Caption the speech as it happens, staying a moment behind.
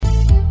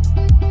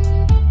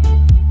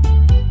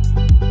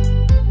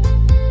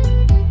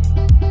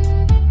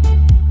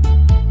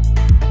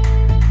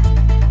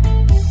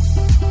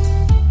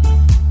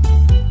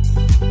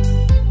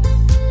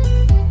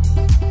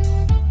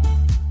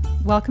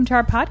Welcome to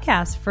our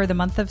podcast for the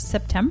month of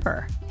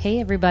September. Hey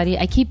everybody.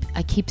 I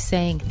keep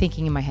saying,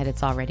 thinking in my head,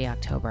 it's already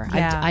October.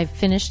 Yeah. I've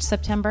finished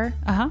September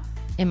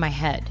in my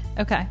head.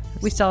 Okay.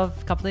 We still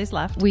have a couple days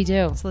left. We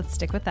do. So let's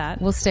stick with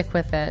that. We'll stick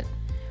with it.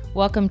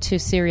 Welcome to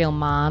Serial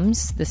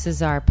Moms. This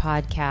is our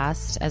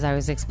podcast. As I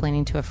was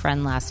explaining to a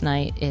friend last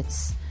night,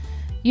 it's,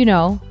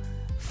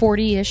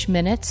 40-ish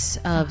minutes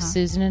of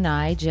Susan and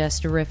I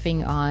just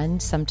riffing on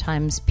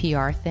sometimes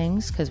PR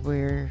things because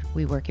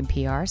we work in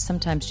PR,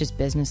 sometimes just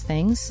business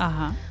things.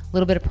 A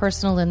little bit of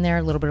personal in there,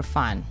 a little bit of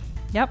fun.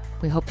 Yep.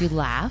 We hope you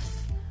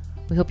laugh.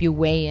 We hope you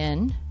weigh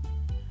in.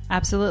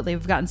 Absolutely.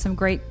 We've gotten some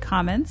great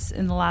comments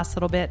in the last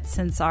little bit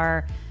since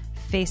our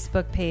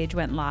Facebook page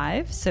went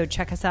live. So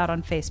check us out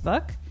on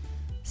Facebook,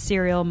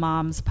 Serial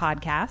Moms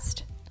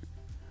Podcast.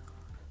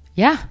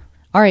 Yeah.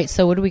 All right.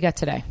 So what do we got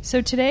today?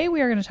 So today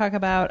we are going to talk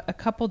about a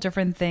couple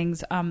different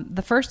things.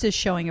 The first is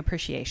showing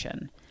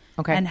appreciation.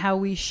 Okay. And how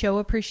we show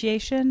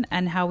appreciation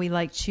and how we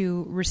like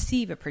to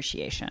receive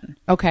appreciation.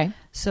 Okay.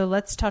 So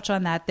let's touch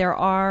on that. There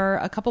are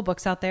a couple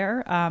books out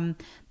there,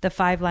 The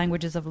 5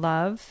 Languages of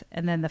Love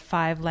and then The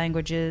 5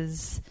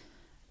 Languages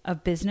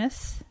of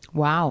Business.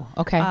 Wow.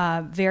 Okay.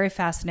 Very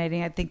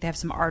fascinating. I think they have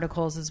some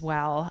articles as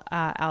well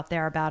out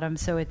there about them.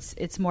 So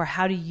it's more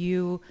how do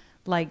you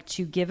like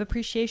to give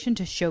appreciation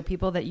to show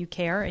people that you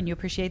care and you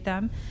appreciate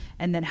them,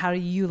 and then how do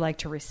you like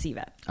to receive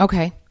it?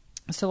 Okay.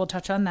 So we'll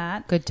touch on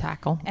that. Good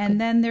tackle. And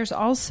then there's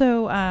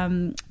also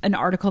an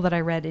article that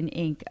I read in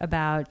Inc.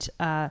 about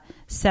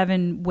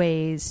 7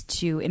 ways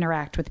to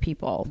interact with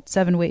people,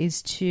 7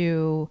 ways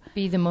to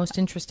be the most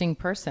interesting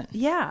person.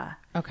 Yeah.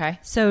 Okay.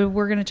 So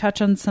we're going to touch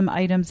on some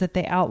items that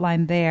they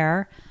outline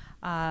there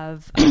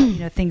of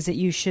things that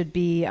you should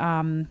be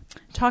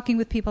talking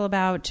with people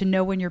about, to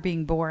know when you're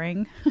being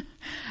boring,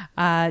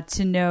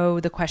 to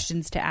know the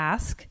questions to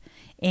ask,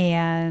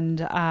 and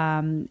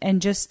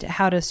just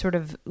how to sort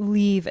of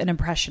leave an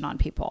impression on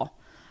people.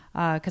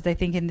 Because I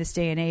think in this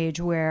day and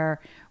age where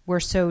we're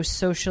so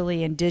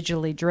socially and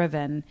digitally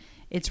driven,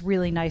 it's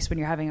really nice when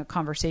you're having a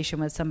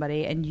conversation with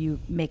somebody and you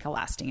make a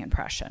lasting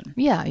impression.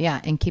 Yeah,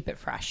 and keep it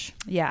fresh.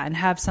 Yeah, and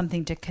have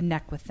something to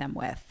connect with them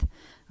with.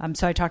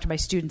 So I talk to my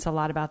students a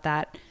lot about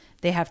that.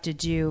 They have to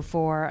do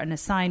for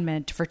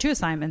 2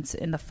 assignments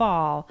in the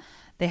fall,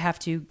 they have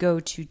to go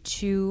to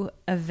 2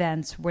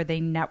 events where they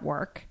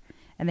network,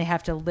 and they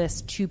have to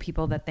list 2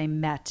 people that they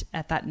met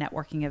at that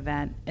networking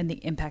event and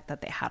the impact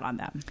that they had on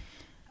them.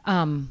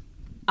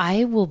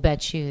 I will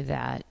bet you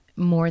that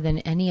more than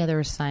any other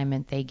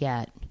assignment they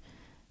get,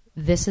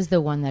 this is the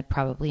one that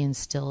probably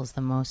instills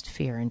the most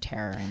fear and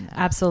terror in them.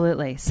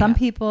 Absolutely. Some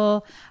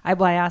people, I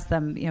ask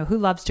them, who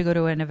loves to go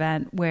to an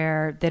event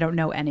where they don't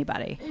know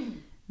anybody?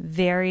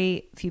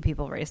 Very few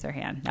people raise their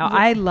hand. Now,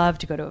 I love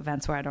to go to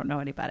events where I don't know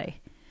anybody.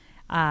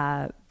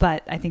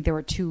 But I think there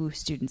were 2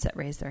 students that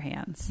raised their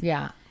hands.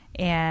 Yeah.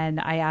 And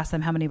I asked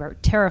them how many were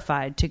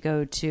terrified to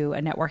go to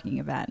a networking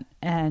event,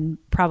 and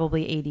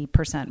probably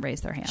 80%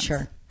 raised their hands.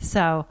 Sure.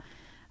 So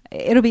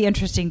it'll be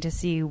interesting to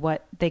see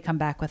what they come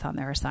back with on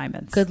their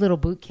assignments. Good little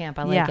boot camp.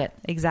 I like it.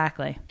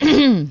 Exactly.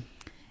 And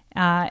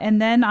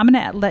then I'm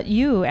going to let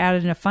you add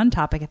in a fun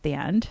topic at the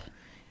end.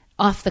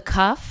 Off the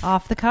cuff?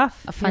 Off the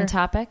cuff. A fun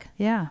topic?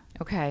 Yeah.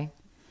 Okay.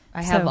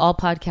 I have all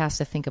podcasts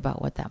to think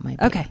about what that might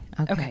be.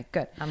 Okay,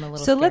 good. I'm a little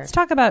So scared. let's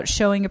talk about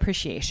showing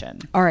appreciation.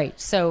 All right.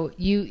 So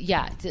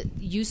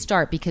you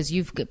start because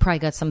you've probably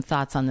got some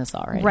thoughts on this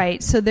already.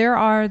 Right. So there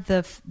are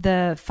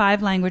the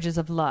 5 Languages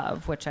of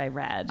Love, which I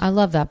read. I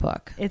love that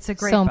book. It's a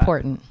great book. book,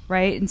 important.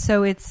 Right? And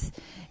so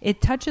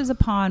it touches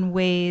upon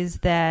ways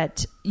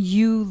that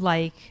you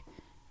like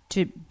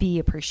to be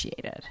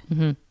appreciated.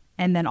 Mm-hmm.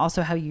 And then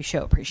also how you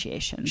show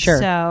appreciation. Sure.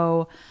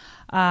 So,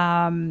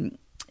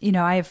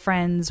 I have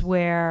friends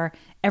where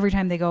every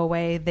time they go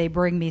away, they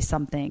bring me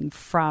something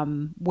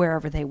from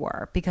wherever they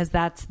were, because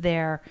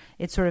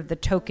it's sort of the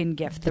token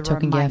gift, the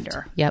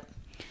reminder. Gift. Yep.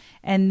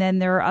 And then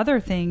there are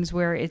other things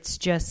where it's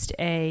just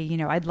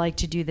I'd like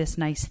to do this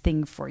nice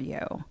thing for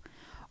you,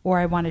 or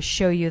I want to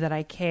show you that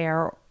I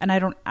care. And I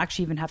don't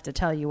actually even have to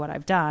tell you what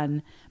I've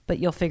done, but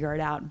you'll figure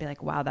it out and be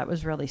like, wow, that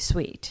was really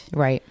sweet.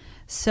 Right.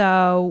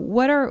 So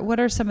what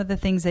are some of the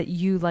things that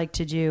you like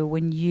to do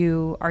when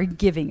you are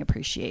giving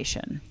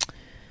appreciation?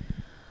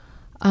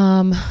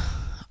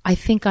 I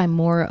think I'm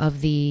more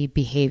of the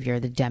behavior,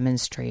 the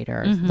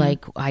demonstrator,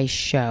 like I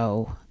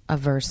show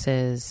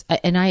versus,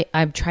 and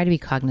I try to be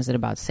cognizant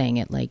about saying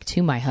it like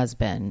to my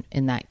husband.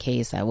 In that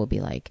case, I will be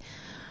like,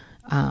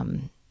 I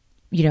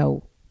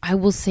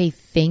will say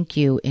thank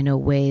you in a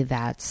way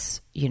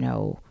that's,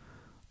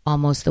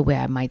 almost the way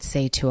I might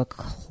say to a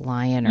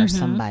client or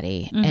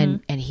somebody.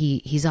 And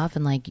he's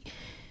often like,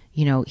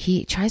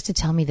 he tries to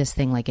tell me this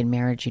thing like in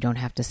marriage, you don't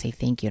have to say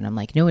thank you. And I'm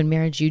like, no, in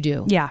marriage you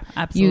do. Yeah,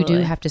 absolutely. You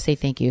do have to say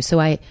thank you. So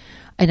I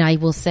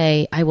will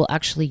say, I will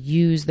actually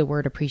use the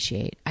word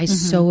appreciate. I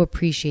so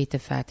appreciate the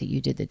fact that you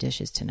did the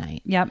dishes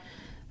tonight. Yep.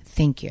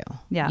 Thank you.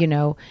 Yeah.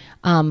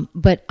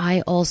 But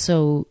I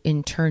also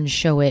in turn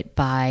show it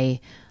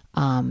by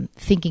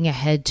thinking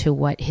ahead to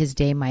what his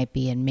day might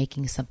be and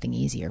making something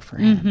easier for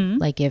him.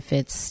 Like if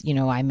it's,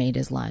 I made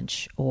his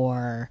lunch,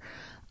 or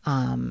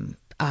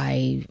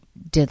I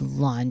did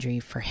laundry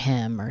for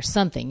him or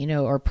something,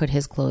 or put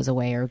his clothes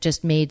away, or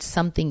just made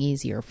something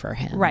easier for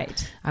him.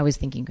 Right. I was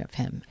thinking of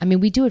him. I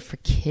mean, we do it for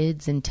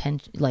kids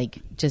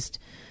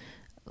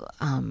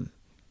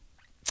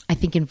I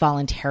think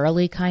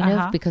involuntarily kind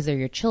of, because they're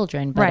your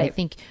children. But I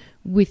think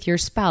with your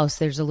spouse,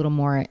 there's a little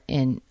more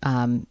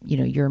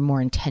you're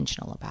more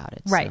intentional about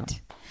it. Right. So.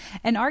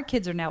 And our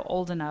kids are now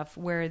old enough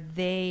where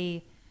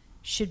they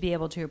should be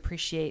able to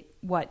appreciate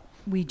what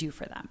we do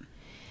for them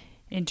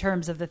in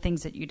terms of the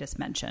things that you just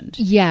mentioned.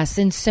 Yes.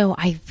 And so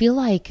I feel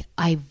like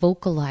I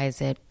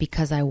vocalize it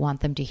because I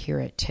want them to hear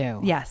it too.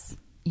 Yes.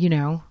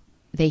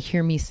 They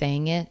hear me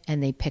saying it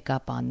and they pick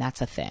up on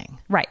that's a thing.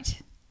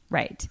 Right.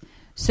 Right.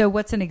 So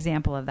what's an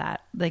example of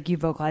that? Like you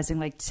vocalizing,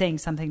 like saying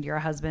something to your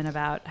husband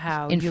about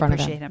how in you front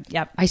appreciate of him.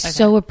 Yep. I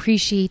so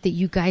appreciate that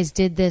you guys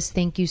did this.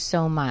 Thank you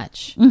so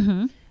much.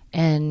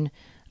 And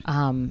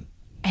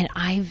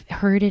I've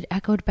heard it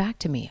echoed back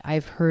to me.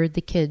 I've heard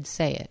the kids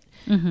say it.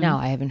 Now,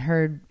 I haven't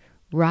heard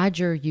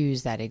Roger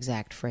use that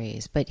exact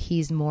phrase, but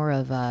he's more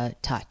of a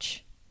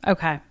touch.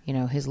 Okay.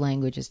 His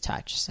language is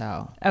touch.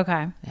 So,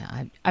 okay.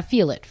 Yeah, I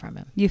feel it from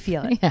him. You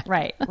feel it. Yeah.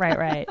 Right.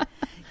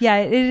 Yeah,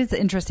 it is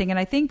interesting. And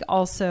I think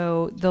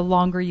also the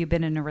longer you've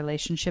been in a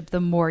relationship, the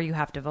more you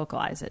have to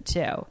vocalize it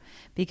too.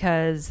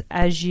 Because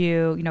as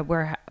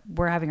we're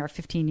having our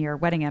 15-year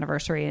wedding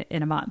anniversary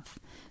in a month.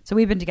 So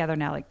we've been together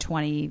now like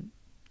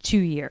 22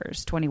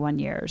 years, 21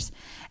 years.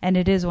 And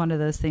it is one of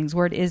those things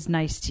where it is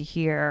nice to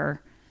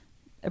hear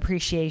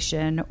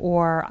appreciation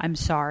or I'm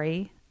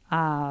sorry,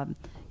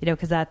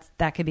 because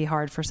that could be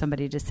hard for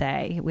somebody to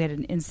say. We had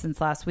an instance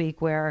last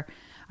week where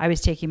I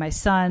was taking my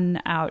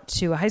son out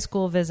to a high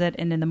school visit,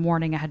 and in the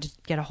morning I had to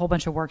get a whole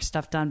bunch of work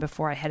stuff done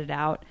before I headed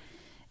out.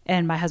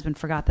 And my husband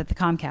forgot that the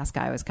Comcast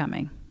guy was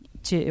coming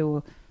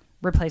to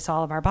replace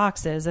all of our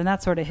boxes. And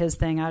that's sort of his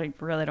thing. I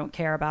really don't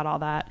care about all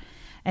that.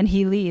 And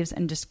he leaves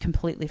and just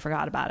completely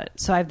forgot about it.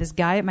 So I have this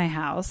guy at my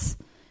house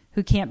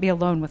who can't be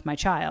alone with my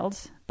child,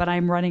 but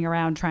I'm running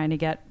around trying to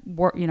get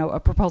a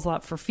proposal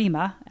out for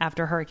FEMA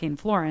after Hurricane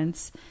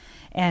Florence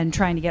and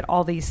trying to get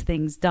all these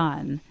things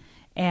done.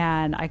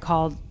 And I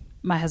called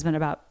my husband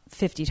about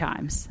 50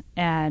 times.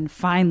 And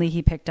finally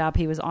he picked up.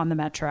 He was on the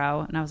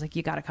metro. And I was like,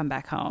 you got to come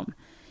back home.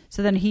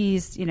 So then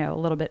he's, a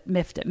little bit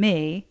miffed at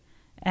me,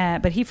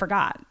 but he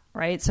forgot,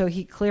 right? So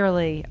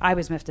I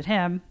was miffed at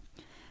him.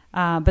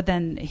 But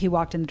then he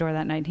walked in the door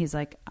that night and he's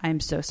like, I'm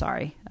so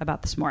sorry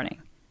about this morning.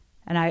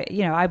 And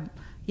I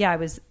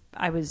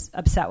was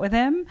upset with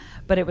him,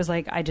 but it was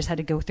like, I just had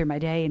to go through my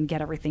day and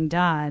get everything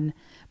done.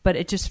 But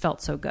it just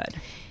felt so good.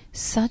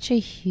 Such a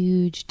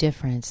huge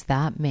difference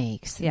that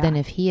makes than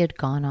if he had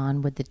gone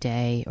on with the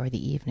day or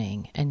the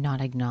evening and not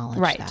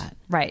acknowledged that.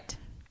 Right.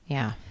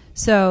 Yeah.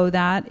 So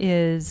that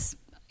is,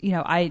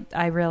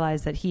 I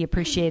realized that he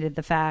appreciated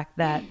the fact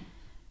that,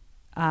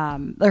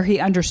 or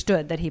he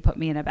understood that he put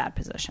me in a bad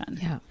position.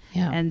 Yeah.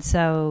 Yeah. And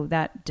so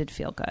that did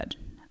feel good.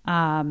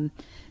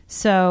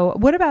 So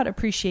what about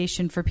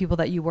appreciation for people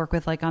that you work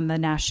with, like on the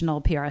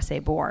National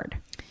PRSA board?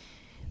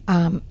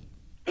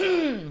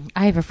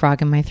 I have a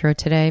frog in my throat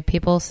today,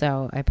 people,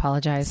 so I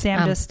apologize.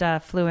 Sam just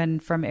flew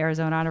in from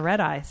Arizona on a red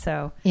eye,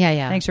 so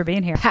yeah. Thanks for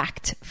being here.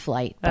 Packed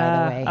flight, by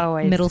the way.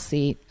 Always. Middle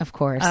seat, of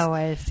course.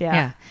 Always,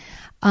 yeah.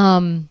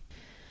 How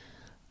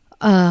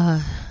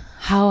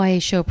I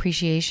show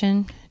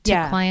appreciation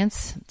to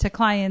clients. To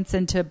clients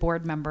and to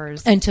board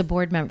members. And to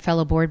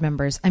fellow board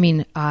members. I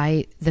mean,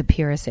 the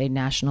PRSA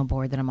National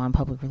Board that I'm on,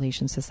 Public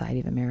Relations Society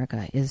of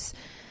America,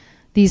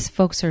 these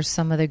folks are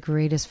some of the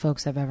greatest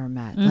folks I've ever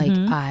met. Like,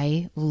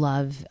 I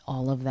love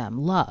all of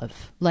them.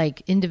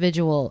 Like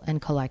individual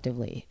and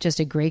collectively.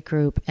 Just a great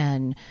group.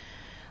 And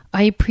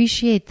I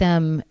appreciate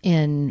them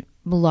in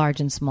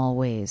large and small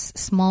ways.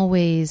 Small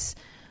ways,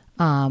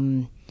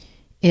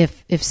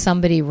 if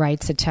somebody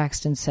writes a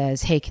text and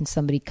says, hey, can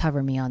somebody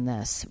cover me on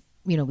this?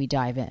 We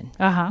dive in,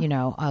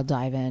 I'll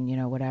dive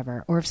in,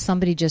 whatever. Or if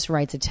somebody just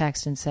writes a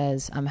text and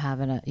says, I'm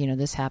having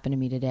this happened to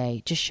me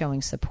today, just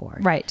showing support.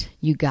 Right.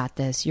 You got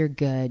this. You're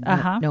good.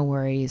 No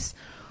worries.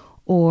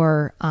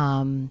 Or,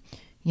 catching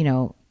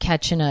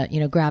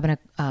grabbing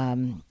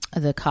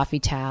the coffee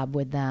tab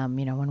with them,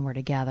 when we're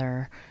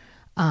together,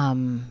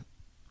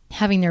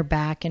 having their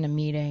back in a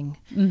meeting,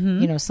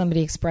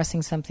 somebody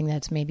expressing something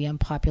that's maybe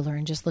unpopular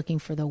and just looking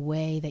for the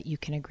way that you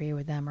can agree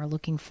with them or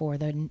looking for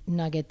the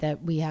nugget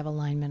that we have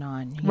alignment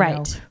on,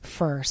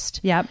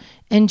 first. Yep.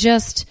 And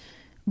just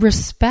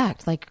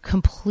respect, like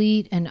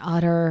complete and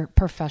utter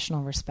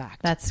professional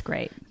respect. That's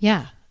great.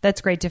 Yeah. That's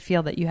great to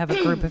feel that you have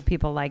a group of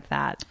people like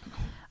that,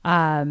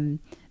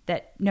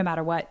 that no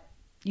matter what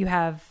you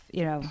have,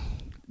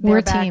 we're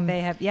a team.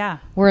 They have,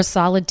 We're a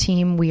solid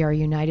team. We are a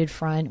united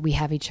front. We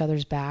have each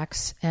other's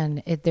backs,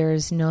 and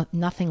there's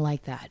nothing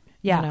like that.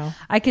 Yeah,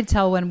 I could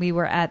tell when we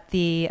were at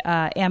the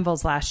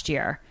Anvils last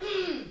year,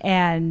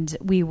 and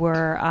we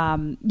were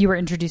you were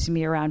introducing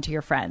me around to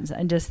your friends,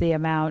 and just the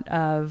amount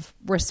of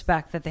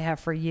respect that they have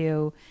for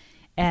you,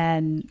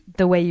 and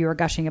the way you were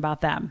gushing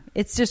about them.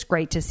 It's just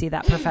great to see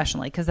that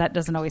professionally, because that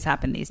doesn't always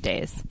happen these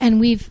days. And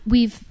we've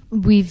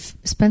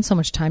spent so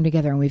much time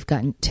together, and we've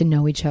gotten to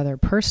know each other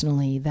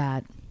personally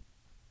that,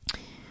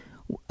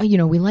 you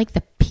know, we like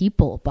the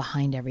people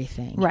behind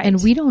everything. Right.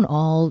 And we don't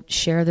all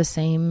share the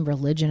same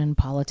religion and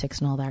politics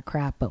and all that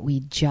crap, but we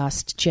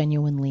just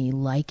genuinely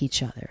like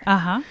each other.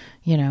 Uh-huh.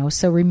 You know,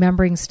 so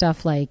remembering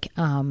stuff like,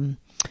 you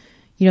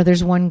know,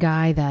 there's one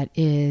guy that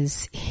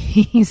is,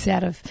 he's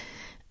head of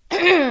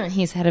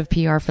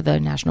PR for the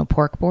National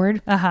Pork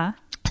Board. Uh-huh.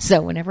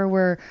 So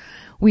whenever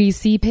we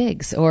see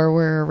pigs or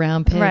we're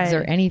around pigs Right.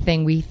 or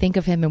anything, we think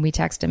of him and we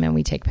text him and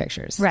we take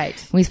pictures. Right.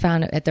 We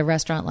found at the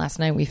restaurant last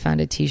night, we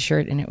found a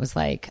T-shirt and it was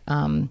like,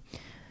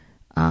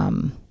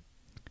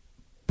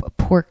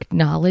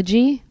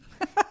 porknology.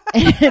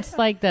 And it's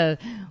like the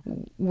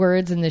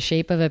words in the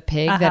shape of a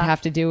pig that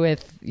have to do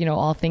with, you know,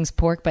 all things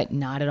pork, but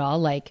not at all.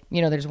 Like,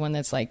 you know, there's one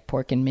that's like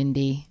Pork and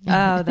Mindy.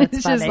 Oh, that's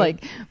it's funny. just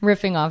like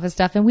riffing off of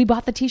stuff. And we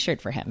bought the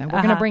T-shirt for him, and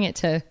we're going to bring it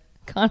to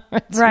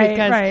conference.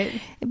 Right,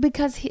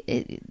 because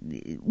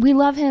we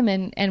love him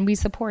and we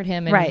support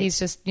him, and Right. he's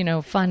just, you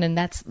know, fun. And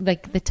that's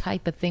like the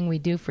type of thing we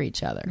do for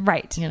each other.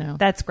 Right. You know,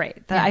 That's great.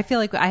 Yeah. I feel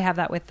like I have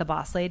that with the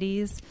Boss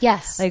Ladies.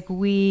 Yes. Like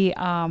we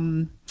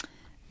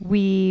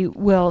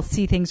will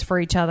see things for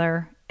each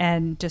other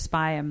and just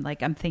buy them.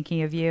 Like, I'm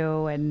thinking of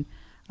you. And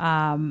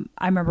I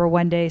remember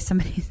one day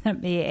somebody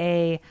sent me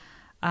a,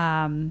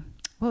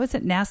 what was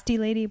it? Nasty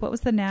Lady? What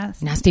was the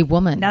Nasty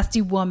Woman.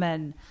 Nasty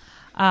Woman.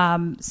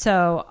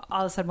 So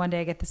all of a sudden one day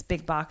I get this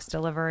big box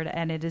delivered,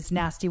 and it is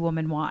Nasty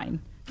Woman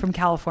wine from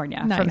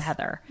California, Nice. from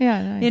Heather.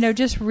 Yeah, nice. You know,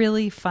 just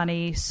really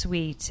funny,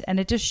 sweet. And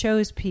it just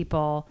shows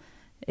people,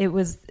 it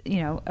was,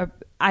 you know,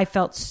 I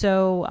felt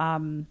so,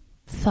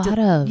 thought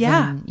of.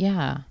 yeah.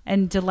 Yeah.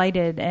 and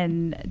delighted,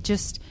 and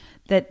just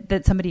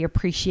that somebody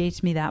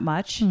appreciates me that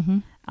much,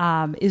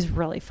 is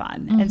really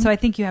fun. And so I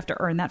think you have to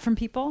earn that from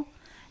people.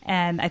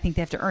 And I think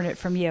they have to earn it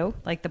from you,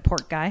 like the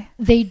pork guy.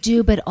 They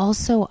do, but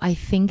also I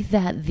think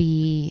that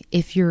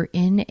if you're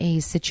in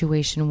a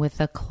situation with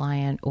a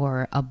client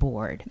or a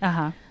board,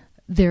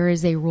 there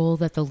is a role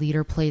that the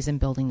leader plays in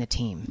building the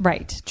team.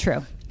 Right.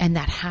 True. And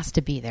that has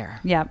to be there.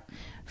 Yep.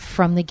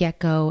 From the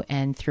get-go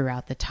and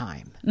throughout the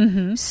time.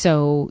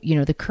 So, you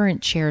know, the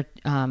current chair,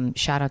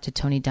 shout out to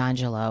Tony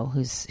D'Angelo,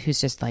 who's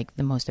just like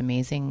the most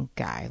amazing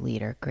guy,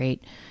 leader,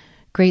 great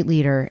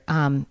leader.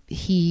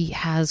 He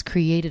has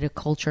created a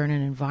culture and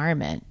an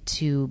environment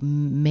to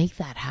make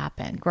that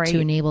happen, Great. to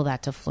enable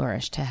that to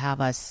flourish, to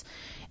have us.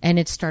 And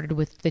it started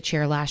with the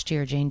chair last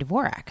year, Jane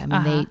Dvorak. I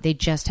mean, they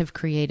just have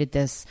created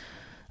this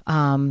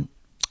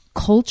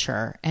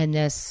culture and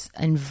this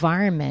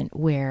environment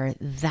where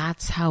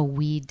that's how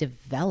we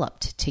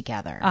developed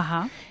together.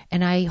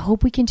 And I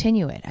hope we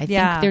continue it. I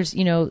think there's,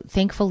 you know,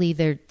 thankfully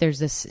there's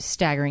this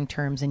staggering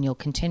terms, and you'll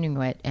continue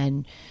it.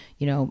 And,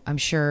 you know, I'm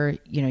sure,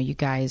 you know, you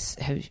guys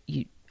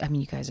you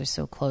guys are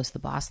so close, the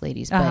Boss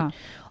Ladies, but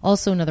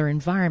also in other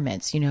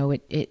environments, you know,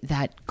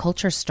 that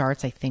culture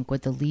starts, I think,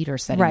 with the leader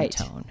setting the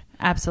tone.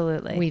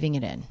 Absolutely. Weaving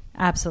it in.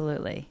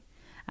 Absolutely.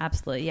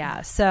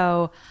 Yeah.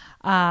 So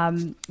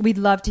we'd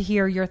love to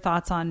hear your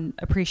thoughts on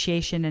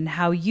appreciation and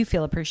how you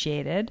feel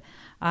appreciated,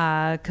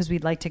 because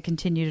we'd like to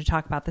continue to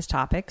talk about this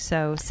topic.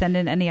 So send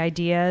in any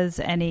ideas,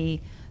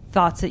 any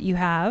thoughts that you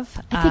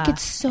have. I think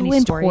it's so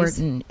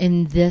important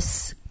in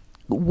this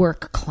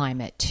work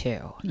climate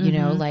too, you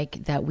know,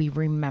 like that we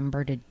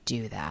remember to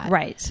do that.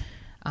 Right.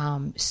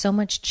 So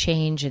much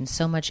change and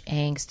so much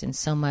angst and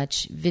so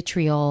much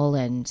vitriol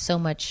and so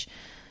much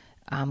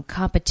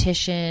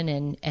competition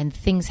and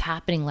things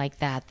happening like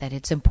that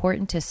it's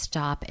important to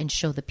stop and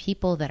show the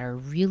people that are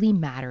really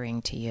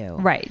mattering to you,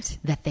 Right.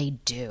 that they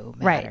do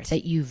matter, Right.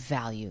 that you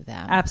value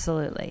them.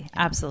 Absolutely.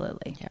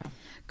 Absolutely. Yeah.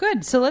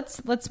 Good. So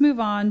let's move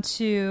on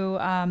to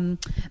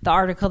the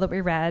article that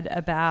we read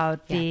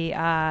about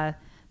the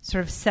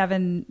sort of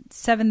seven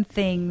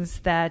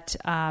things that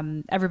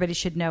everybody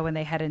should know when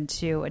they head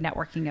into a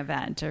networking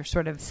event, or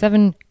sort of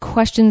 7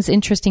 questions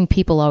interesting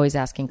people always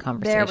asking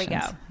conversations. There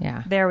we go.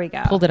 Yeah. There we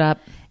go. Pulled it up.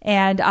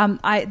 And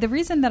the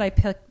reason that I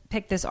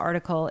picked this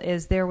article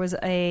is there was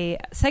a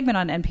segment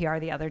on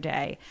NPR the other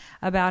day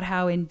about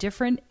how in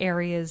different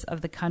areas of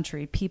the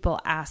country, people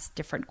ask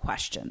different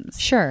questions.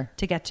 Sure.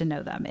 To get to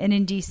know them. And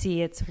in DC,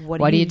 it's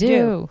what do you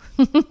do?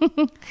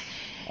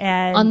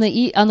 And on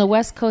the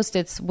West Coast,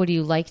 it's what do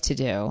you like to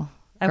do?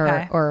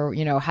 Okay. Or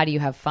you know, how do you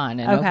have fun?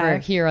 And over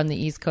here on the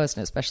East Coast,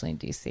 and especially in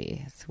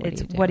DC, it's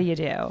what do you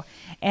do?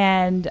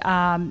 And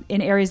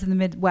in areas of the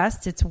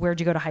Midwest, it's where'd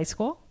you go to high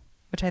school,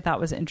 which I thought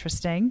was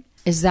interesting.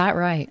 Is that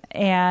right?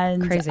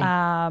 And crazy.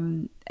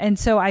 And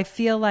so I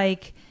feel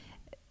like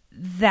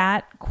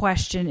that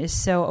question is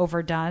so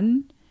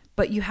overdone,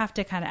 but you have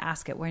to kind of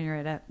ask it when you're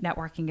at a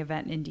networking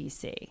event in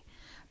DC.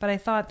 But I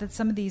thought that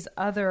some of these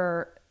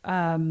other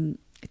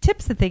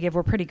tips that they give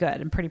were pretty good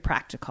and pretty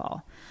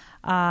practical.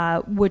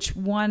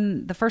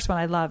 The first one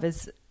I love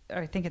is, or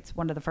I think it's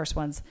one of the first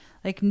ones,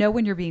 like know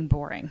when you're being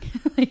boring,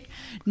 like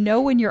know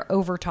when you're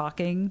over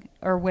talking,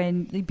 or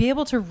be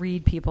able to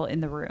read people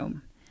in the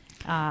room.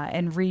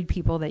 and read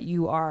people that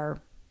you are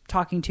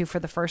talking to for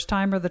the first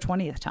time or the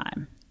 20th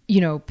time.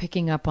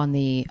 Picking up on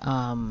the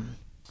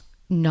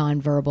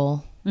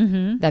nonverbal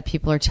that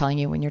people are telling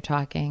you when you're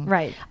talking.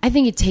 Right. I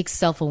think it takes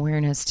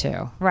self-awareness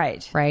too.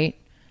 Right. Right.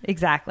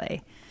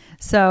 Exactly.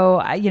 So,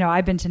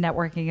 I've been to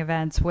networking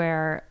events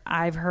where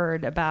I've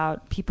heard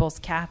about people's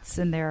cats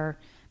and their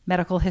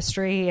medical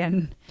history,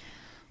 and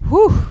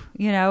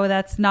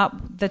that's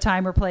not the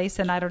time or place,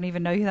 and I don't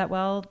even know you that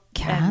well.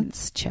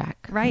 Cats,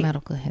 check. Right.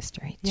 Medical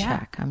history, Yeah.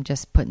 check. I'm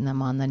just putting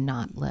them on the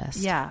not list.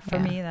 Yeah, for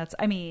me,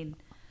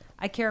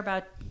 I care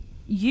about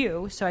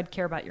you, so I'd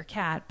care about your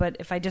cat, but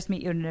if I just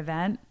meet you at an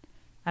event,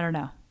 I don't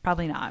know,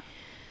 probably not.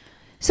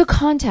 So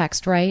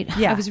context, right?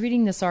 Yeah. I was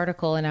reading this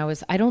article and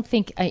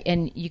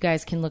and you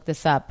guys can look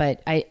this up,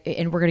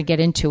 and we're going to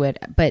get into it,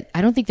 but I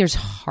don't think there's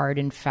hard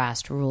and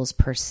fast rules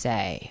per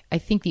se. I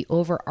think the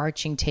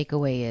overarching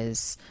takeaway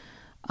is,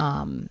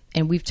 and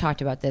we've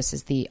talked about this,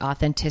 is the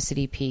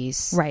authenticity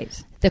piece.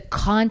 Right. The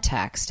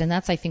context. And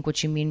that's, I think,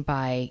 what you mean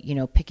by,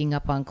 picking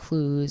up on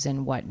clues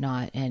and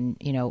whatnot. And,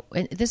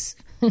 and this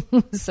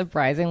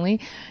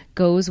surprisingly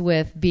goes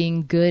with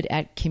being good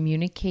at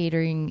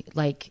communicating,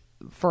 like,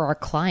 for our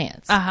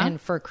clients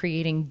and for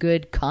creating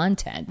good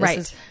content.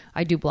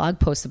 I do blog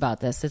posts about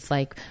this. It's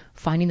like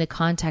finding the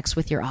context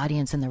with your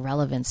audience and the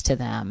relevance to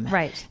them.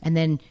 Right. And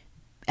then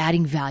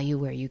adding value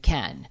where you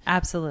can.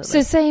 Absolutely.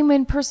 So same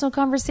in personal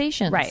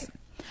conversations. Right.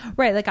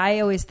 Right. Like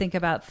I always think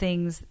about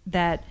things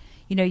that,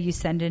 you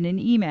send in an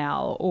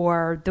email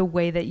or the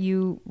way that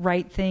you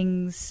write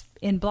things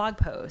in blog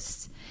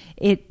posts.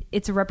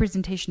 It's a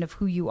representation of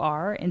who you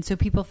are. And so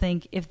people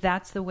think if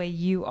that's the way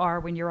you are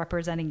when you're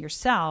representing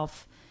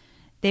yourself,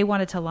 they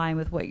want it to align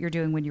with what you're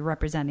doing when you're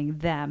representing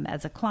them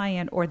as a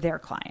client or their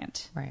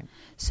client. Right.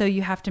 So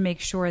you have to make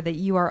sure that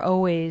you are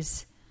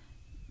always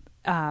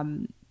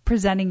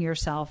presenting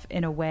yourself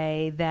in a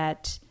way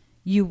that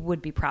you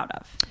would be proud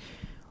of.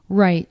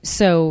 Right.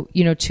 So,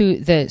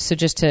 so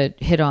just to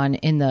hit on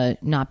in the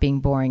not being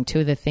boring,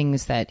 two of the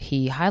things that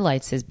he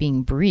highlights is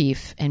being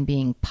brief and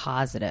being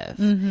positive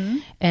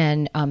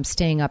and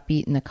staying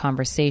upbeat in the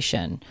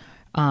conversation.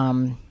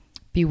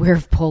 Beware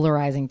of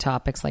polarizing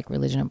topics like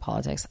religion and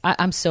politics.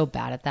 I'm so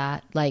bad at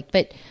that.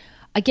 But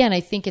again,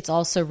 I think it's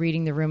also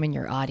reading the room in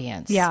your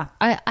audience. Yeah.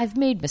 I've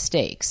made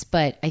mistakes,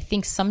 but I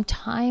think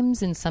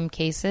sometimes in some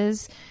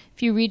cases,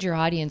 if you read your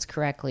audience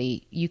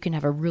correctly, you can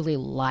have a really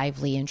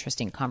lively,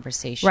 interesting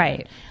conversation.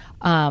 Right.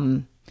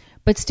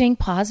 But staying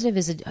positive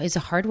is a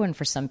hard one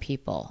for some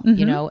people,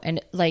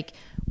 and like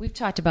we've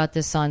talked about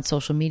this on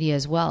social media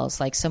as well. It's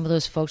like some of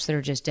those folks that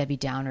are just Debbie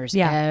Downers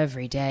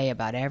every day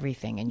about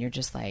everything. And you're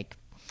just like,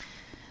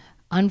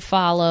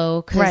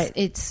 unfollow, because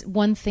it's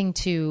one thing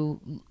to,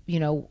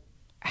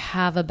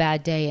 have a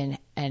bad day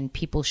and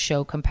people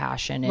show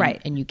compassion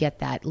and you get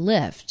that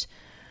lift,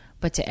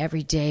 but to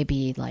every day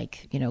be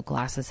like,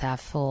 glasses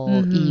half full,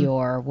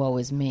 Eeyore, woe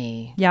is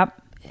me.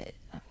 Yep.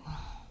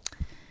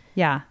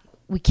 Yeah.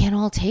 We can't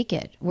all take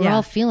it. We're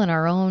all feeling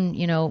our own,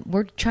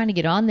 we're trying to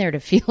get on there to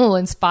feel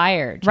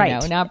inspired,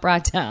 not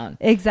brought down.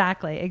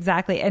 Exactly.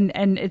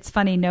 And it's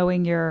funny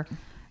knowing your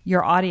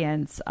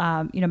audience.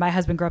 My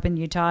husband grew up in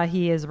Utah.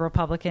 He is a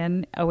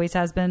Republican, always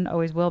has been,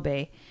 always will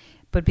be.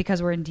 But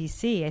because we're in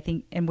DC, I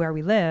think, and where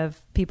we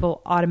live,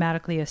 people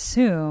automatically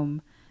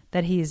assume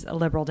that he's a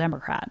liberal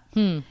Democrat.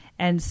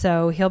 And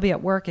so he'll be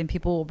at work and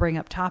people will bring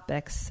up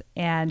topics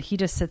and he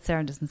just sits there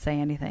and doesn't say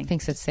anything.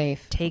 Thinks it's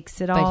safe. Takes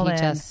it all in.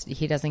 But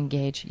he doesn't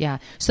engage. Yeah.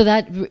 So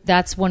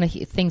that's one of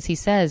the things he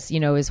says,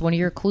 is one of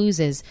your clues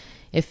is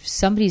if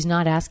somebody's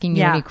not asking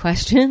you any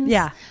questions,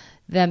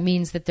 that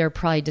means that they're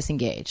probably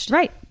disengaged.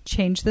 Right.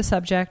 Change the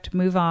subject,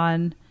 move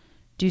on,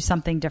 do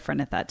something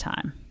different at that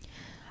time.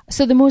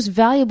 So the most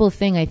valuable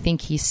thing I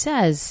think he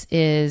says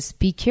is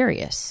be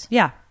curious.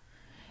 Yeah.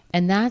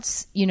 And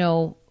that's,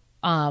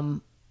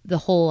 the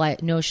whole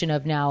notion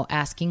of now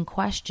asking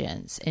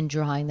questions and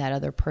drawing that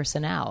other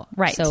person out.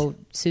 Right. So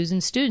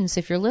Susan students,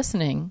 if you're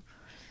listening,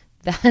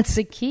 that's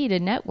the key to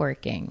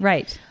networking.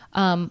 Right.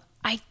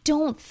 I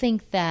don't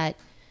think that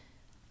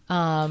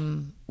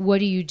what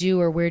do you do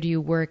or where do you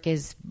work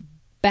is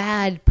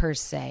bad per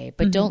se,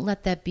 but don't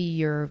let that be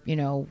your,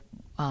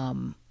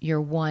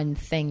 your one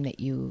thing that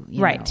you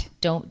right.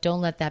 know,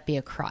 don't let that be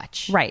a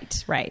crutch.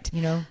 Right.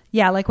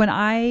 Yeah. Like when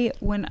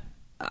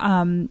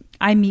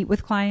I meet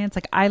with clients,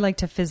 like I like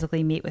to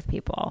physically meet with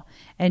people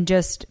and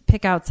just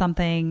pick out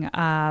something,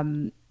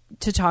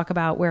 to talk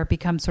about where it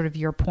becomes sort of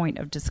your point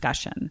of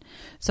discussion.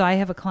 So I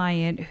have a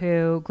client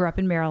who grew up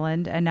in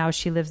Maryland and now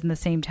she lives in the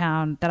same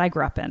town that I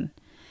grew up in.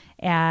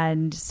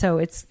 And so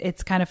it's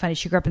kind of funny.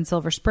 She grew up in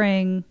Silver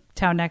Spring,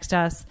 town next to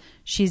us.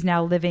 She's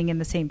now living in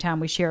the same town.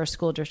 We share a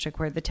school district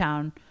where the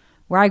town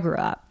where I grew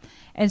up.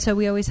 And so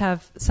we always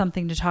have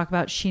something to talk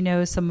about. She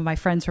knows some of my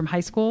friends from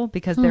high school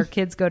because their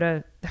kids go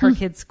to her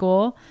kids'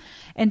 school.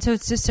 And so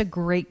it's just a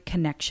great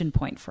connection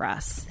point for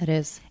us. It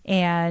is.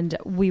 And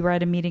we were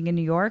at a meeting in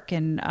New York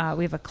and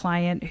we have a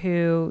client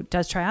who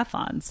does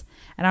triathlons.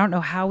 And I don't know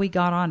how we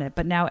got on it,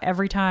 but now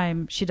every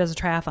time she does a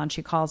triathlon,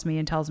 she calls me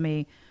and tells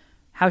me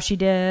how she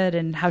did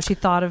and how she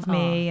thought of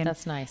me. And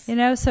that's nice.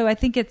 So I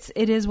think it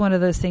is one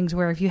of those things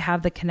where if you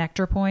have the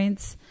connector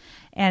points,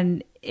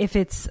 and if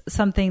it's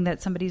something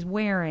that somebody's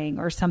wearing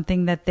or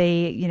something that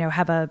they,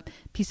 have a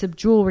piece of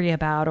jewelry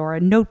about or a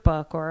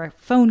notebook or a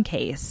phone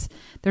case,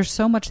 there's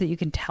so much that you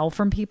can tell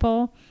from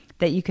people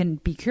that you can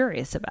be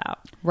curious about.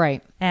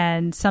 Right.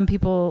 And some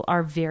people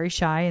are very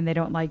shy and they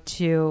don't like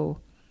to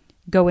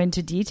go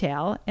into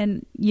detail,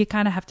 and you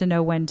kind of have to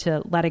know when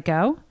to let it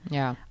go.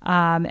 Yeah.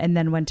 And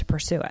then when to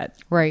pursue it.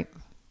 Right.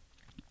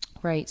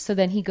 Right. So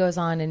then he goes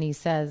on and he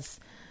says,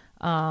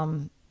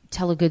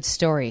 tell a good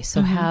story.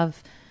 So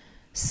have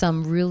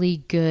some really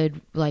good,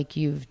 like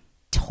you've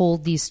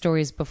told these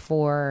stories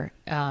before.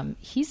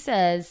 He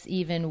says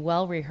even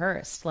well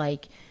rehearsed,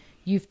 like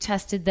you've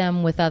tested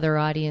them with other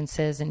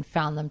audiences and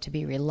found them to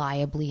be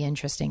reliably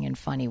interesting and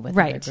funny with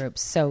other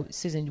groups. So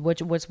Susan,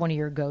 what's one of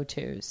your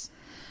go-tos?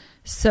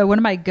 So one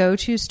of my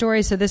go-to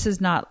stories, so this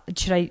is not,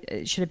 should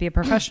it be a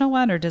professional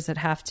one or does it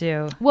have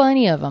to? Well,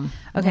 any of them.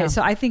 Okay. Yeah.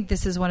 So I think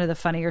this is one of the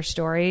funnier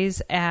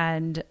stories,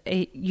 and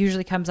it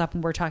usually comes up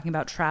when we're talking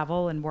about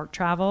travel and work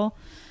travel.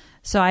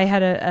 So I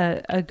had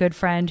a good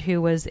friend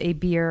who was a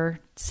beer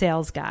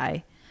sales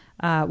guy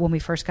when we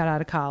first got out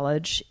of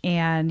college,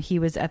 and he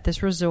was at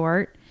this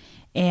resort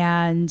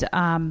and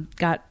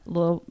had a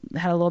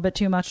little bit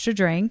too much to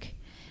drink.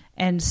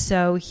 And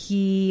so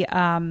he,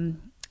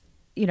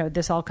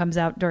 this all comes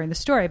out during the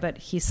story, but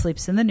he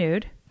sleeps in the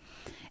nude,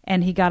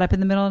 and he got up in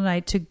the middle of the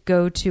night to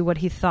go to what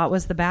he thought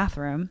was the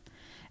bathroom.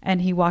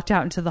 And he walked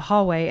out into the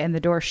hallway and the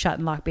door shut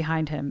and locked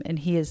behind him, and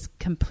he is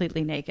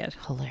completely naked.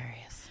 Hilarious.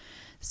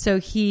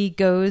 So he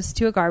goes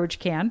to a garbage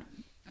can,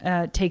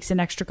 takes an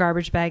extra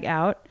garbage bag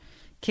out,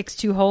 kicks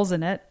 2 holes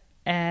in it,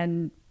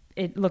 and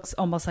it looks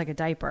almost like a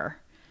diaper,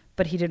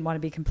 but he didn't want to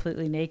be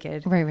completely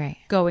naked. Right.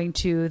 Going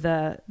to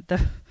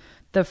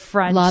the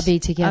front lobby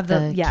to get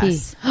the key.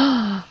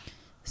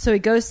 So he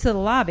goes to the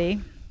lobby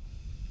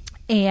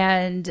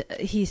and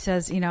he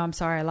says, I'm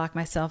sorry, I locked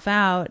myself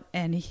out.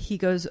 And he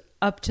goes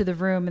up to the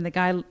room, and the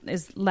guy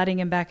is letting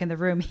him back in the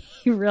room.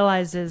 He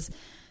realizes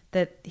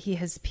that he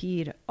has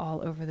peed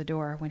all over the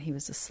door when he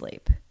was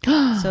asleep.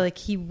 So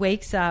he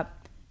wakes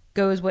up,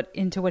 goes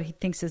into what he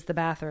thinks is the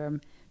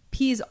bathroom,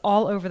 pees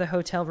all over the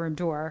hotel room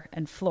door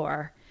and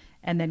floor,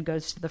 and then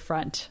goes to the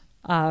front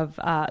of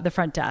the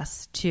front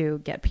desk to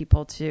get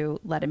people to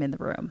let him in the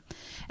room.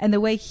 And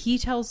the way he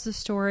tells the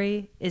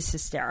story is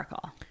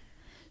hysterical.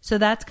 So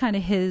that's kind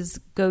of his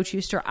go-to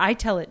story. I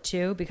tell it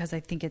too because I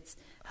think it's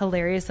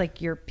hilarious.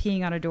 Like you're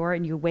peeing on a door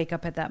and you wake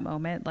up at that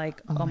moment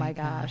like, oh my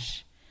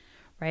gosh.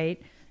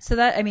 Right? So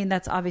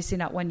that's obviously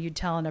not one you'd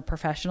tell in a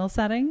professional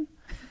setting.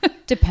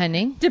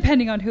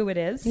 Depending on who it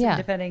is. Yeah.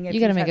 Depending if you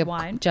got to make a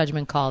wine.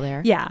 Judgment call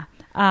there. Yeah.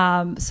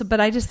 But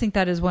I just think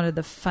that is one of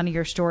the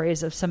funnier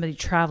stories of somebody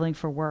traveling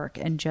for work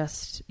and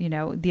just,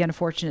 the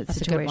unfortunate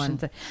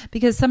situations.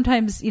 Because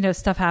sometimes,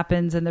 stuff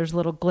happens and there's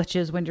little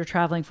glitches when you're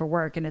traveling for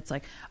work, and it's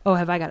like, oh,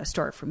 have I got a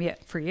story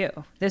for you?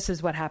 This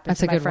is what happened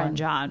to my friend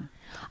John.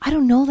 I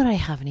don't know that I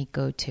have any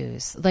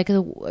go-tos. Like,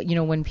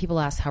 when people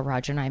ask how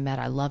Roger and I met,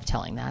 I love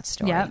telling that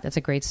story. Yeah. That's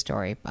a great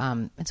story.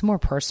 It's more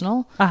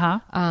personal. Uh-huh.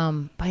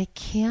 But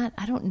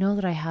I don't know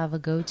that I have a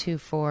go-to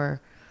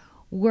for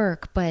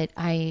work, but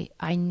I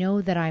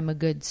know that I'm a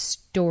good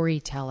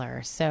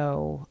storyteller.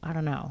 So I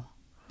don't know.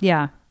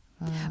 Yeah.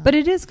 But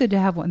it is good to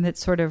have one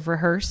that's sort of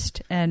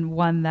rehearsed, and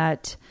one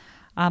that,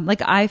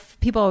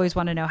 people always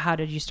want to know, how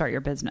did you start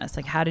your business?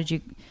 Like, how did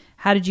you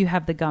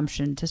have the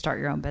gumption to start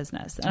your own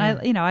business?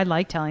 And I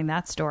like telling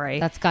that story.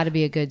 That's got to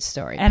be a good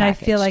story. And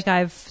packaged. I feel like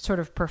I've sort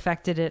of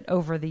perfected it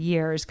over the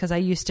years, because I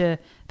used to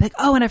be like,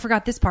 oh, and I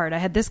forgot this part. I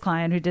had this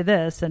client who did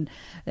this. And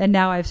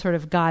now I've sort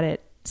of got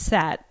it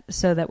set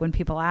so that when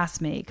people ask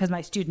me, because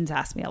my students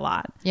ask me a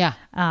lot. Yeah.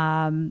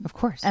 Of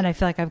course. And I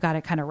feel like I've got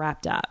it kind of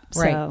wrapped up.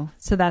 Right.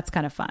 So that's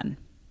kind of fun.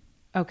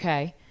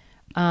 Okay.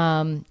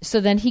 So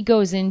then he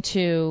goes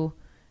into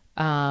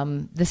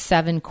the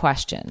 7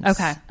 questions.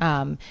 Okay.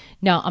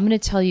 Now I'm going to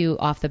tell you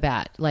off the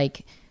bat,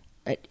 like,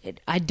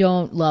 I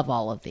don't love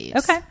all of these.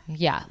 Okay.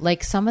 Yeah.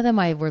 Like some of them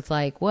I was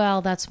like,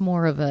 well, that's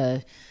more of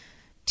a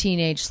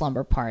teenage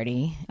slumber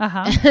party.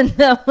 Uh-huh. And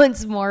that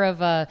one's more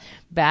of a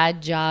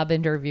bad job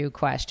interview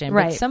question.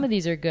 Right. But some of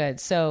these are good.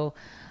 So,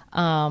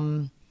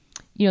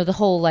 the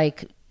whole,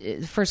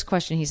 first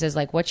question, he says,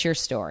 what's your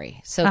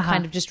story? So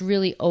kind of just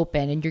really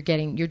open, and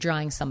you're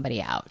drawing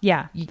somebody out.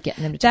 Yeah. You're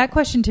getting them to that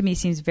question to me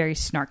seems very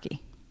snarky.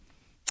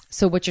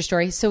 So what's your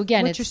story? So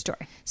again, what's your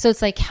story? So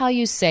it's like how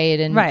you say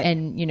it, and right.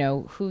 and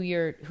who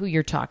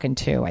you're talking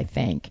to, I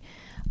think.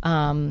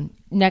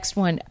 Next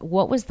one,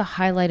 what was the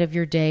highlight of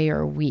your day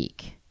or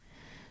week?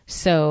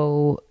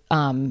 So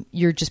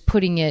you're just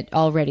putting it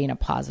already in a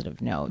positive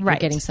note. Right. You're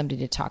getting somebody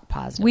to talk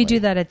positively. We do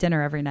that at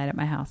dinner every night at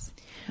my house.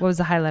 What was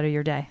the highlight of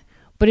your day?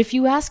 But if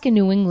you ask a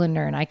New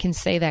Englander, and I can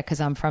say that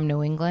because I'm from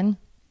New England,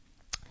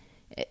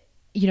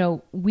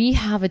 we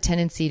have a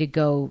tendency to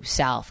go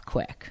south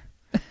quick.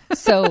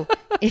 So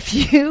if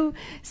you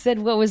said,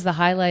 what was the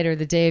highlight or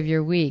the day of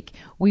your week,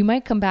 we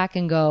might come back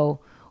and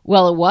go,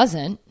 well, it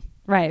wasn't.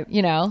 Right.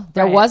 You know,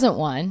 there Right. wasn't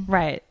one.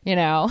 Right. You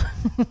know,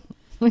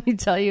 let me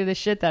tell you the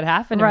shit that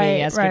happened to Right, me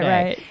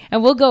yesterday. right.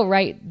 And we'll go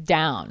right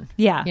down.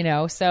 Yeah. You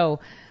know, so,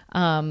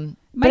 My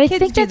but I kids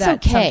think do that's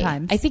that okay.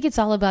 sometimes. I think it's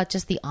all about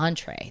just the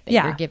entree that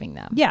Yeah. you're giving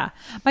them. Yeah.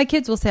 My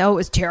kids will say, oh, it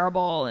was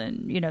terrible.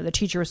 And, the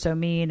teacher was so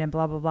mean and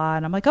blah, blah, blah.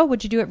 And I'm like, oh,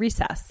 what'd you do at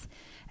recess?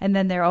 And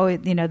then they're always,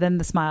 then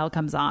the smile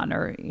comes on,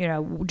 or,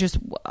 just,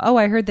 oh,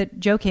 I heard that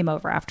Joe came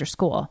over after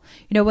school,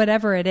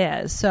 whatever it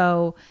is.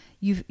 So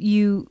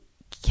you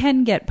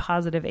can get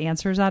positive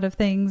answers out of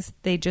things.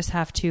 They just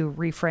have to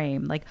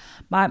reframe. Like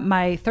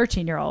my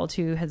 13-year-old,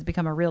 who has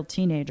become a real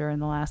teenager in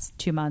the last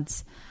 2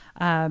 months,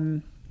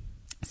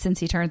 since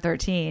he turned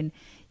 13,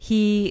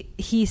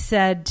 he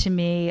said to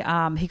me,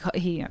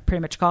 he pretty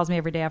much calls me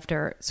every day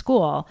after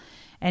school,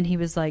 and he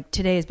was like,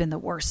 today has been the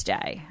worst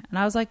day. And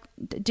I was like,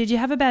 did you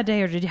have a bad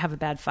day, or did you have a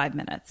bad 5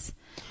 minutes?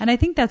 And I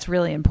think that's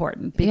really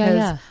important,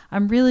 because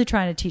I'm really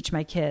trying to teach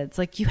my kids,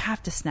 like, you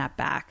have to snap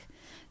back.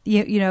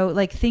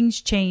 Like,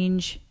 things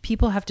change.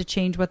 People have to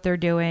change what they're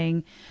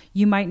doing.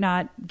 You might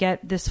not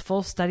get this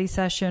full study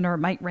session, or it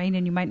might rain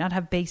and you might not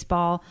have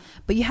baseball,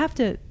 but you have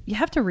to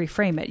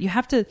reframe it. You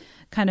have to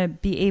kind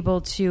of be able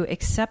to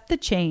accept the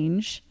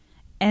change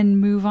and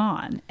move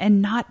on,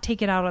 and not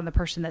take it out on the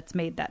person that's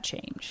made that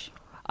change.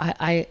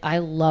 I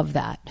love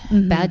that.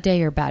 Mm-hmm. Bad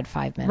day or bad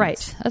 5 minutes.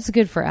 Right. That's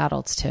good for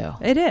adults too.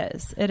 It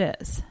is. It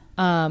is.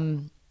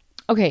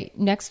 Okay.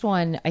 Next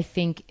one, I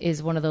think,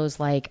 is one of those,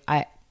 like,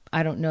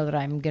 I don't know that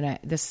I'm going to,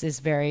 this is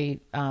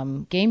very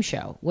game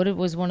show. What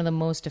was one of the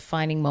most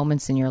defining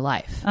moments in your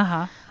life?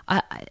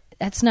 Uh-huh.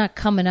 That's not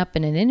coming up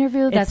in an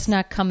interview. That's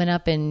not coming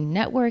up in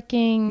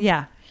networking.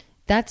 Yeah.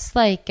 That's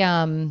like,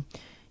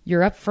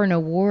 you're up for an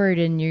award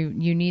and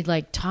you need,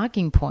 like,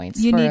 talking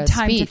points. You for need a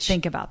time speech. to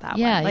think about that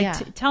Yeah, one. Like,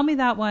 yeah. tell me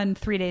that one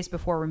 3 days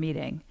before we're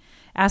meeting.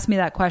 Ask me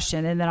that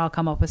question, and then I'll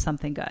come up with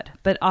something good.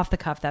 But off the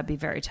cuff, that'd be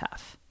very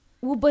tough.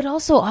 Well, but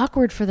also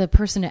awkward for the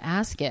person to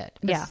ask it.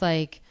 Yeah. It's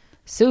like,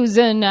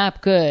 Susan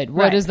Apgood,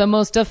 what is the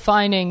most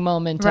defining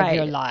moment of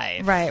your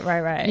life? Right.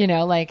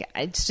 Like,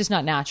 it's just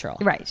not natural.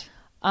 Right.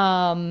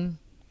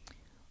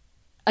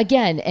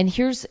 Again, and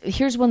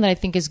here's one that I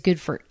think is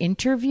good for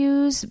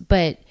interviews,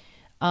 but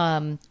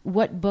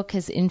what book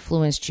has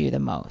influenced you the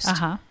most?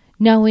 Uh-huh.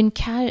 Now, in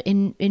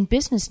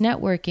business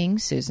networking,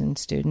 Susan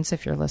students,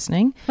 if you're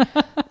listening,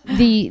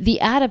 the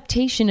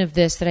adaptation of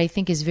this that I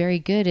think is very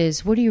good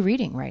is, what are you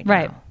reading right now?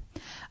 Right.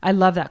 I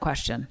love that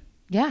question.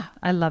 Yeah.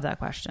 I love that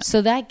question.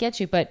 So that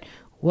gets you, but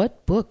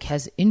what book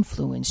has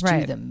influenced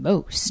you the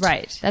most?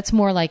 Right. That's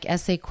more like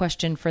essay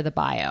question for the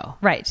bio.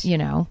 Right.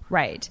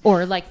 Right.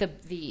 Or like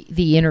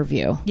the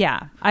interview.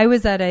 Yeah. I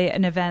was at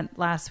an event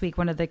last week,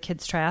 one of the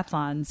kids'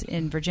 triathlons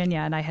in Virginia,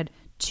 and I had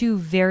 2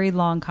 very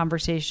long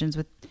conversations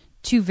with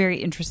 2 very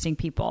interesting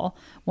people.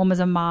 One was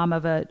a mom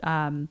of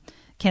a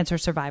cancer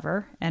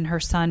survivor, and her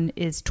son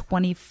is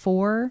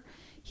 24.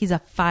 He's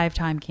a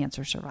 5-time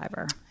cancer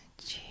survivor.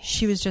 Jeez.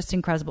 She was just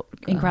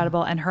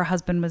incredible. And her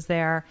husband was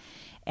there.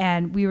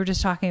 And we were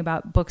just talking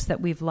about books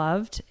that we've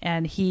loved.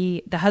 And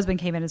the husband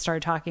came in and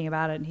started talking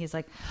about it. And he's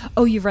like,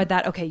 oh, you've read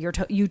that? Okay.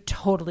 You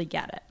totally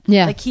get it.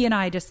 Yeah. Like, he and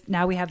I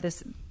now we have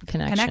this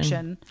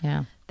connection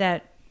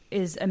that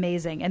is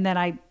amazing. And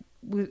then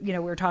we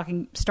were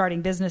talking,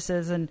 starting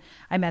businesses, and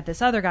I met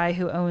this other guy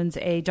who owns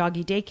a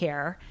doggy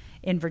daycare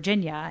in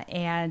Virginia,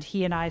 and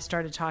he and I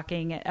started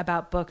talking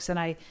about books, and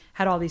I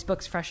had all these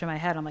books fresh in my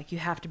head. I'm like, you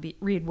have to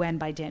read When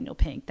by Daniel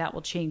Pink. That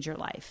will change your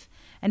life.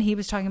 And he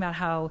was talking about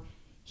how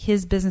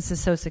his business is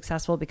so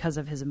successful because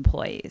of his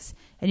employees.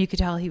 And you could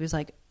tell he was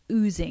like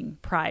oozing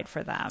pride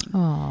for them.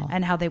 Aww.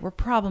 And how they were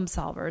problem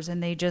solvers,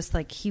 and they just,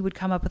 like, he would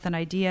come up with an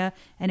idea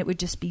and it would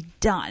just be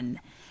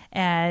done.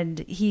 And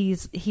he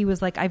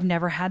was like, I've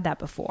never had that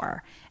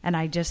before. And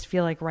I just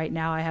feel like right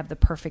now I have the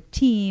perfect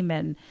team.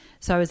 And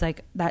so I was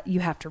like, that you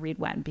have to read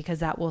When,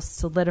 because that will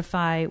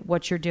solidify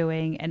what you're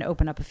doing and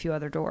open up a few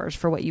other doors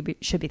for what you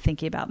should be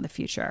thinking about in the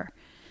future.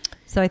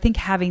 So I think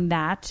having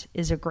that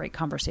is a great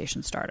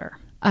conversation starter.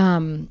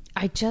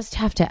 I just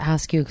have to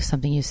ask you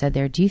something you said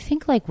there. Do you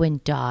think, like,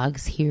 when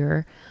dogs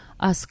hear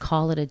us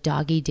call it a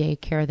doggy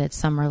daycare, that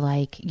some are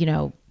like,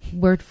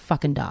 we're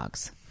fucking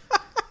dogs.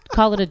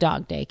 Call it a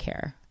dog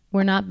daycare.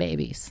 We're not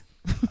babies.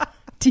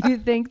 Do you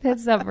think that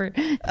some are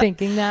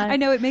thinking that? I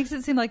know it makes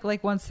it seem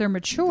like once they're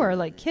mature,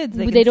 like kids,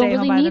 they don't stay really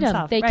home by need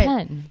themselves. them. They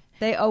can.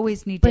 They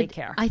always need But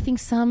daycare. I think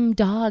some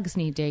dogs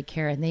need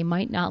daycare, and they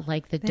might not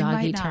like the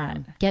doggy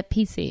term. Get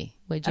PC,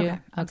 would you? Okay.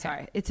 I'm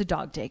sorry. It's a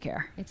dog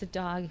daycare. It's a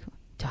doggy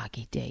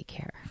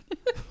daycare.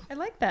 I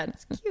like that.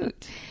 It's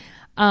cute.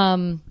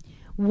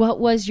 What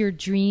was your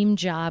dream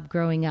job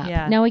growing up?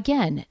 Yeah. Now,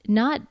 again,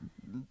 not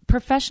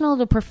professional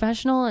to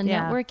professional and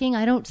networking.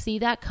 I don't see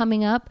that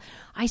coming up.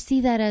 I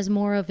see that as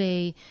more of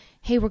a,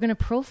 hey, we're going to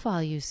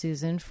profile you,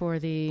 Susan, for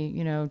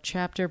the,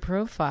 chapter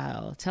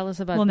profile. Tell us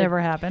about never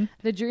happen.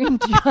 The dream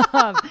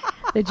job,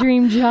 the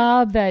dream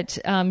job that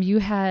you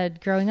had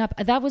growing up.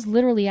 That was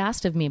literally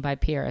asked of me by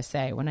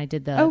PRSA when I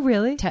did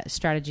the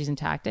strategies and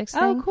tactics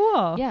thing. Oh,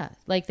 cool. Yeah.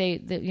 Like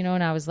they,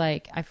 and I was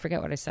like, I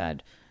forget what I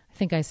said. I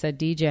think I said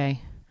DJ.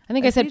 I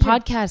think I said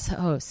podcast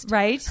host.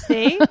 Right?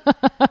 See?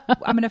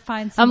 I'm going to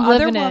find some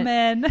other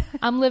woman.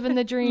 I'm living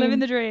the dream. Living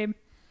the dream.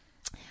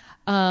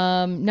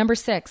 Number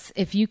 6,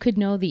 if you could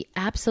know the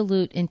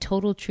absolute and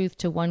total truth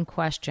to one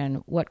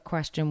question, what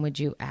question would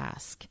you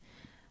ask?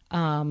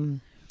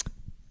 Again,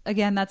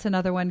 that's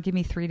another one. Give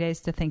me 3 days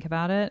to think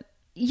about it.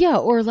 Yeah.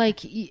 Or like,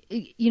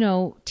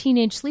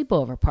 teenage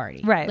sleepover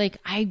party. Right. Like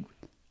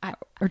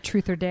or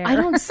truth or dare. I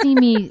don't see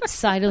me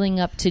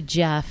sidling up to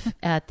Jeff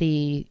at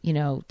the,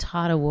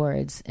 Todd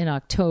Awards in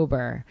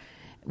October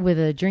with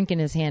a drink in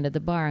his hand at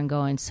the bar and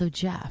going, so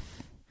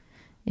Jeff,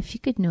 if you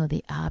could know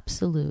the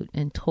absolute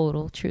and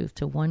total truth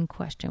to one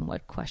question,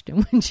 what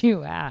question would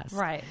you ask?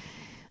 Right.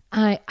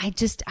 I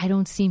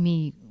don't see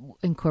me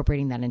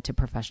incorporating that into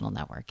professional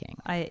networking.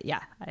 I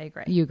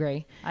agree. You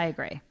agree? I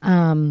agree.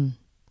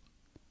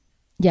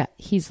 Yeah,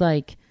 he's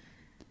like,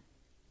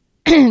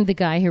 the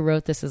guy who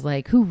wrote this is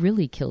like, who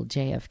really killed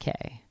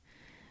JFK?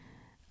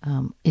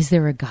 Is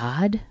there a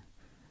God?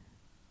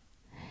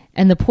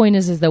 And the point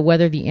is that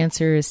whether the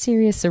answer is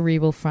serious,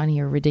 cerebral, funny,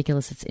 or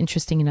ridiculous, it's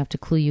interesting enough to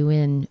clue you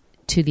in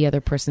to the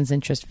other person's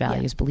interest,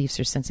 values, beliefs,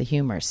 or sense of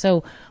humor.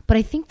 So, but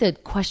I think the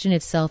question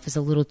itself is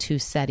a little too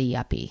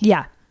setty-uppy.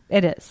 Yeah,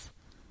 it is.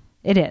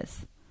 It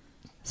is.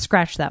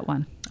 Scratch that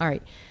one. All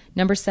right.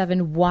 Number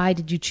 7, why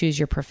did you choose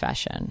your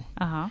profession?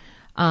 Uh-huh.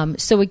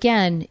 So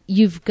again,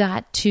 you've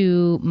got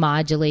to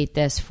modulate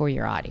this for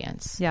your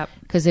audience. Yep.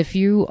 Because if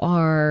you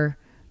are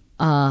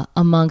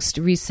amongst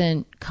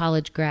recent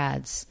college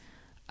grads,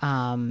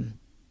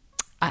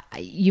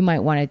 you might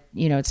want to,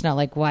 it's not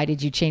like, why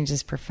did you change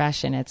this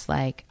profession? It's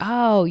like,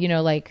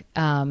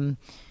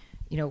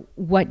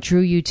 what drew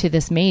you to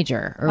this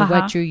major, or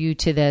what drew you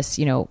to this,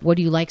 what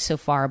do you like so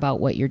far about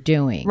what you're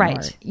doing? Right.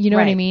 Or, you know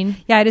what I mean?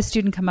 Yeah. I had a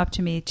student come up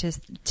to me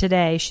just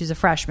today. She's a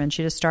freshman.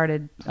 She just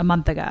started a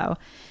month ago.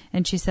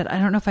 And she said, I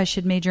don't know if I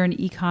should major in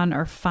econ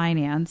or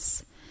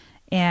finance.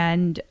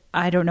 And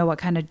I don't know what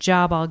kind of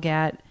job I'll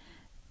get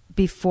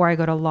before I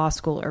go to law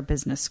school or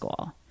business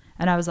school.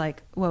 And I was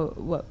like,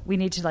 whoa, we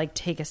need to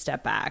take a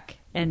step back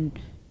and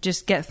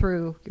just get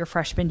through your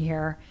freshman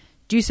year,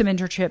 do some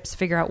internships,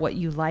 figure out what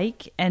you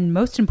like, and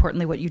most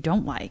importantly, what you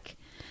don't like.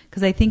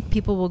 Because I think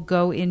people will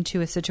go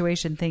into a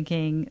situation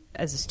thinking,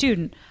 as a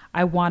student,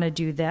 I want to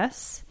do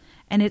this.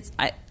 And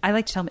I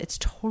like to tell them it's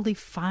totally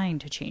fine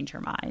to change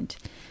your mind,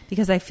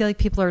 because I feel like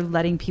people are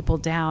letting people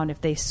down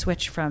if they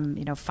switch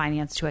from,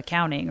 finance to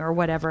accounting or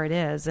whatever it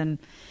is. And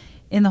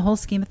in the whole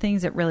scheme of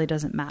things, it really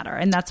doesn't matter.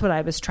 And that's what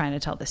I was trying to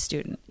tell the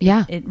student.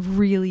 Yeah. It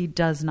really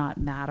does not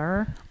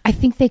matter. I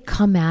think they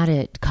come at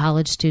it,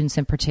 college students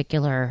in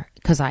particular,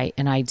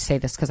 I'd say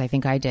this because I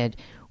think I did,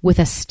 with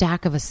a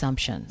stack of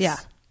assumptions. Yeah.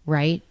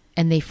 Right?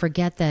 And they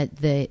forget that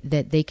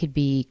they could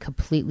be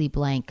completely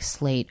blank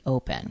slate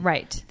open.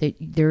 Right. That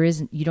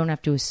you don't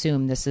have to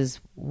assume this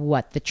is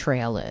what the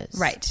trail is.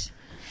 Right.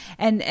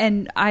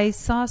 And I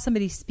saw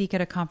somebody speak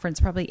at a conference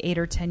probably 8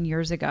 or 10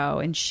 years ago,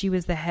 and she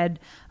was the head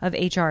of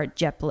HR at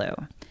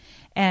JetBlue.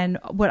 And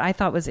what I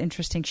thought was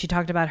interesting, she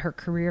talked about her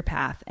career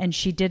path, and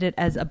she did it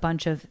as a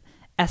bunch of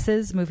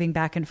S's moving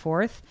back and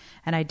forth.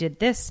 And I did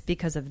this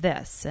because of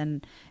this.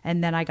 And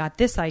then I got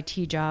this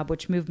IT job,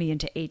 which moved me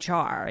into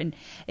HR. And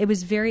it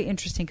was very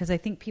interesting, because I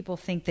think people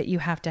think that you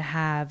have to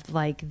have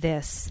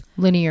this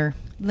linear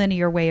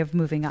way of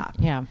moving up.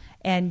 Yeah.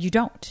 And you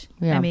don't.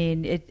 Yeah. I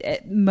mean,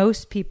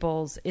 most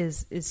people's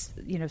is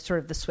sort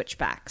of the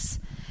switchbacks.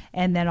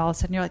 And then all of a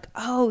sudden you're like,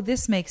 oh,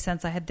 this makes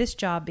sense. I had this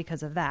job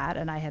because of that.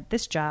 And I had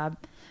this job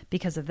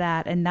because of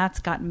that. And that's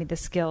gotten me the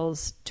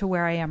skills to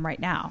where I am right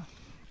now.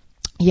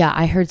 Yeah,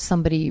 I heard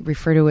somebody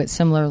refer to it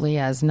similarly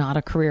as not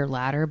a career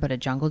ladder, but a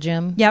jungle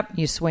gym. Yep.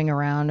 You swing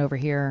around over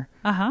here,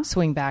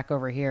 swing back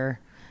over here.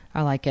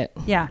 I like it.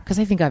 Yeah. Because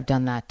I think I've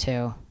done that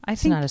too. I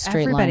think not a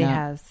straight everybody line up.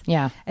 has.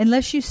 Yeah.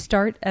 Unless you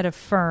start at a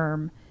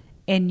firm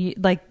and you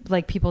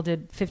like people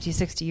did 50,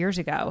 60 years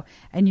ago,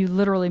 and you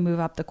literally move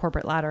up the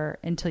corporate ladder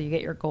until you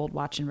get your gold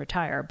watch and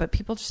retire. But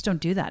people just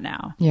don't do that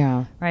now.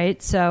 Yeah. Right?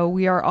 So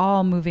we are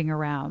all moving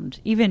around.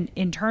 Even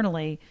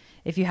internally,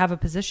 if you have a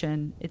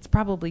position, it's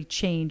probably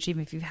changed,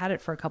 even if you've had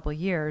it for a couple of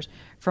years,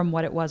 from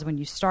what it was when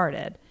you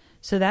started.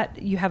 So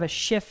that you have a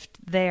shift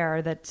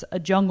there that's a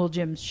jungle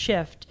gym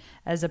shift,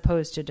 as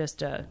opposed to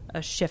just a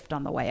shift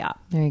on the way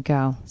up. There you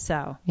go.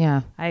 So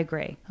yeah, I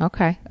agree.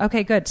 Okay,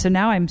 good. So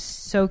now I'm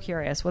so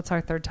curious. What's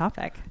our third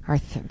topic?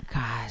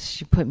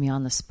 Gosh, you put me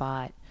on the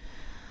spot.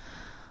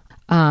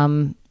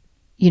 It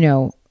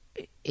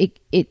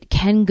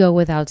can go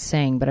without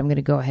saying, but I'm going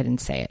to go ahead and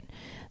say it,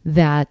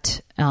 that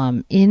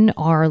in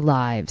our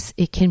lives,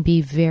 it can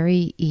be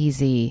very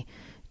easy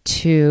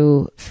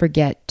to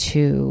forget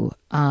to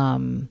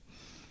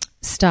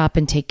stop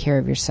and take care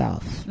of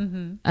yourself.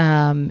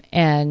 Mm-hmm.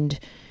 And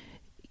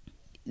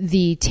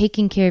the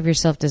taking care of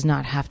yourself does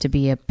not have to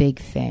be a big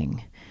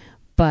thing,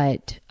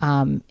 but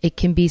it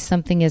can be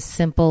something as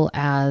simple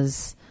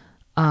as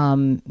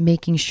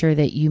making sure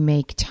that you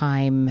make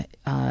time,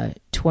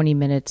 20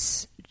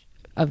 minutes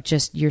of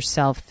just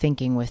yourself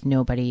thinking with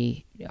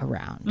nobody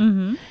around.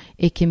 Mm-hmm.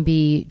 It can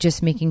be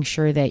just making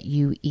sure that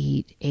you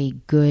eat a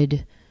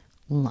good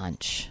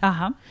lunch.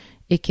 Uh-huh.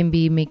 It can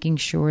be making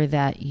sure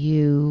that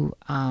you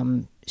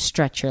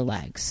stretch your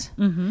legs.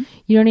 Mm-hmm.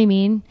 You know what I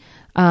mean?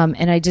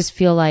 And I just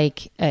feel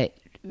like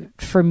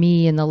for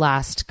me in the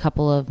last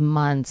couple of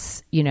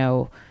months, you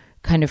know,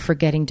 kind of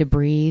forgetting to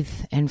breathe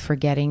and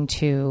forgetting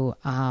to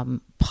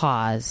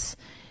pause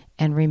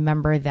and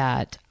remember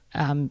that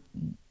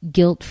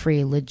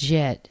guilt-free,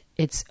 legit,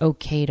 it's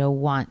okay to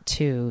want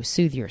to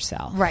soothe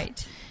yourself.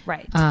 Right.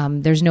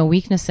 There's no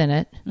weakness in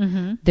it.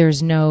 Mm-hmm.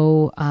 There's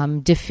no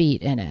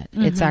defeat in it.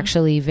 Mm-hmm. It's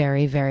actually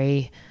very,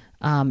 very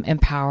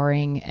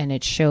empowering, and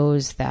it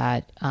shows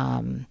that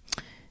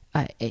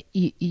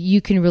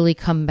you can really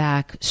come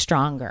back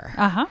stronger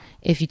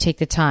if you take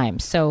the time.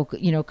 So,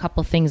 you know, a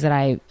couple things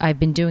that I've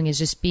been doing is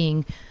just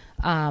being,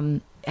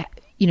 you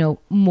know,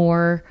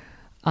 more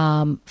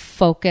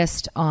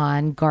focused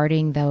on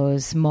guarding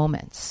those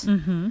moments.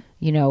 Mm-hmm.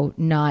 You know,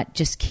 not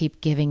just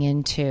keep giving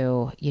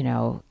into, you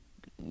know,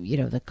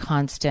 the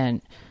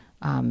constant,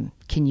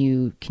 can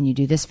you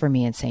do this for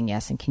me, and saying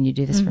yes, and can you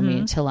do this for me,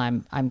 until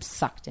I'm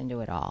sucked into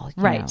it all.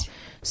 You know?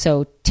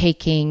 So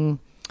taking,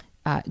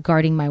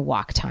 guarding my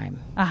walk time,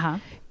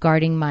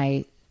 guarding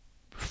my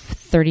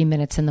 30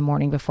 minutes in the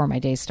morning before my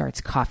day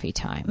starts, coffee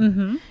time.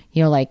 Mm-hmm.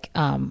 You know, like,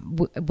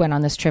 went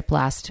on this trip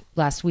last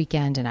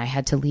weekend, and I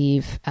had to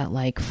leave at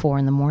like 4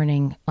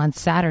 a.m. on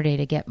Saturday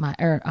to get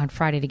on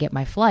Friday to get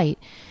my flight.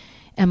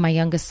 And my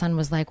youngest son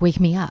was like, "Wake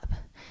me up."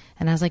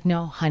 And I was like,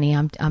 "No, honey,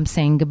 I'm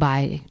saying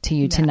goodbye to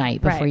you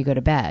tonight before you go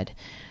to bed."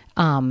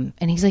 And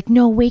he's like,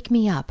 "No, wake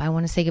me up. I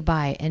want to say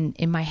goodbye." And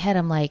in my head,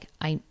 I'm like,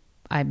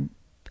 I'm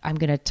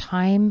going to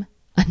time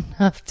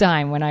enough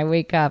time when I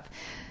wake up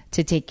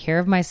to take care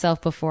of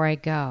myself before I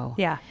go.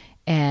 Yeah.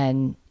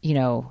 And, you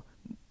know,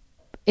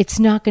 it's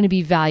not going to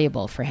be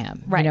valuable for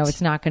him. Right. You know,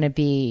 it's not going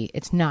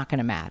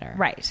to matter.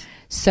 Right.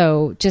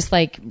 So just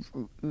like,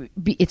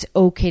 it's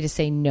okay to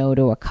say no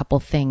to a couple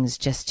things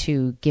just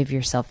to give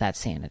yourself that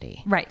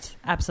sanity. Right.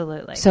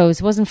 Absolutely. So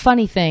it wasn't a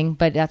funny thing,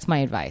 but that's my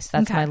advice.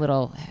 That's my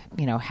little,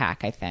 you know,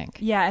 hack, I think.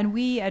 Yeah. And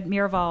we at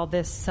Miraval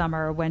this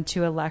summer went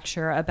to a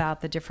lecture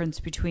about the difference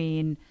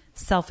between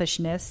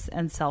selfishness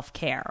and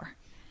self-care.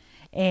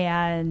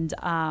 And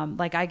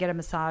like, I get a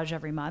massage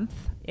every month.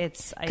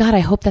 God, I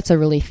hope that's a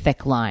really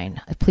thick line.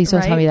 Please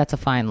don't tell me that's a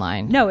fine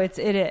line. No, it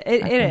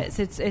is.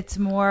 It's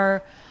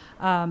more,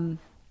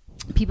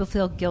 people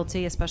feel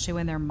guilty, especially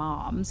when they're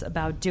moms,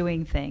 about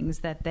doing things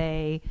that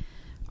they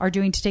are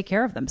doing to take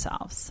care of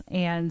themselves.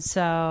 And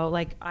so,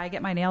 like, I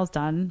get my nails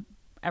done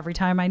every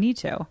time I need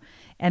to.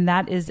 And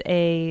that is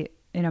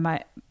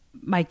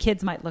my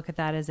kids might look at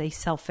that as a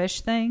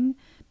selfish thing,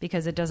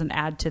 because it doesn't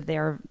add to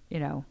their, you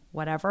know,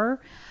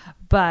 whatever.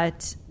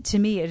 But to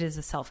me, it is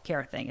a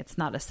self-care thing. It's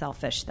not a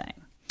selfish thing.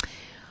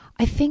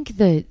 I think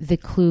the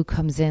clue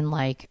comes in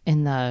like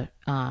in the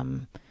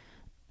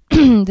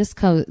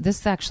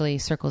this actually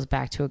circles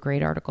back to a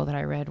great article that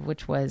I read,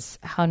 which was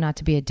How Not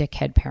to Be a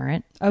Dickhead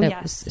Parent.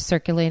 Was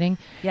circulating.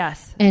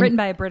 Yes, and written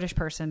by a British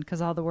person,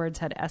 because all the words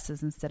had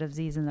S's instead of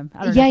Z's in them.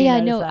 I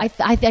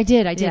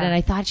did, and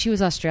I thought she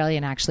was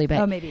Australian actually,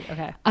 but maybe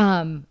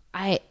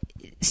okay.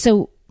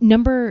 So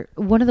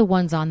one of the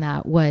ones on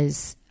that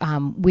was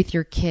with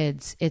your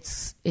kids,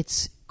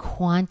 it's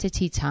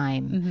quantity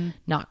time,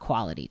 not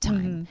quality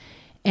time.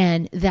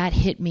 And that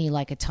hit me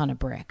like a ton of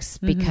bricks,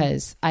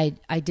 because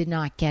I did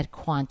not get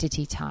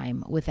quantity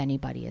time with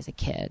anybody as a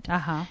kid.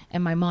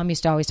 And my mom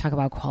used to always talk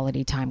about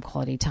quality time.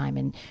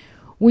 And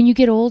when you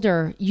get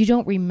older, you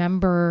don't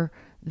remember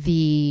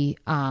the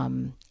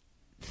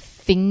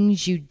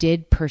things you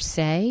did per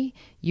se.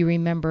 You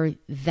remember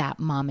that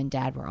mom and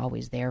dad were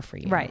always there for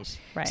you. Right.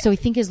 So I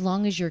think as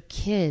long as your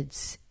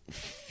kids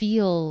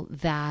feel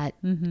that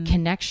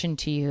connection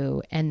to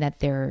you, and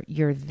that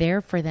you're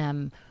there for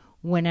them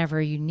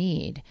whenever you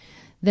need,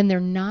 then they're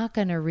not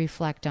going to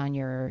reflect on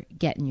your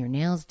getting your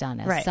nails done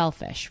as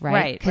selfish,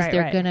 right? Because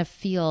they're going to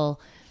feel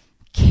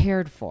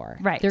cared for.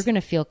 Right. They're going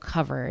to feel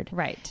covered.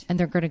 Right. And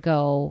they're going to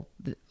go,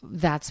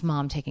 that's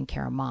mom taking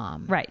care of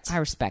mom. Right. I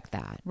respect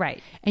that.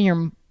 Right.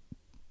 And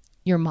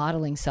you're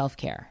modeling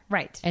self-care.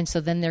 Right. And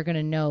so then they're going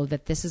to know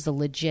that this is a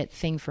legit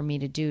thing for me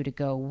to do, to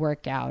go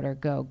work out or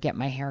go get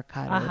my hair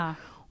cut or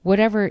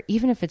whatever,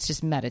 even if it's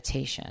just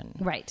meditation.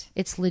 Right.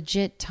 It's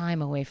legit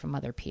time away from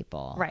other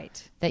people.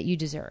 Right. That you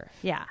deserve.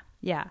 Yeah.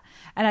 Yeah.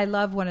 And I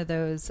love one of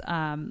those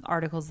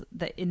articles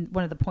that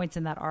one of the points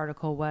in that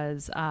article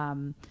was,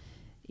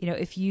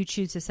 if you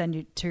choose to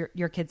send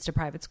your kids to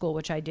private school,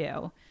 which I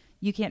do,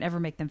 you can't ever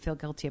make them feel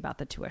guilty about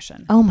the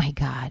tuition. Oh my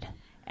God.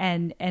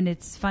 And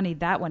it's funny,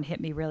 that one hit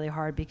me really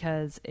hard,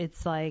 because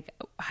it's like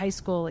high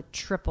school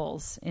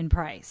triples in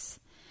price.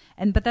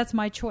 But that's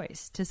my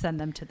choice to send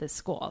them to this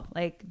school.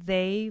 Like,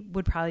 they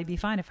would probably be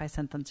fine if I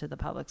sent them to the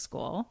public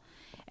school.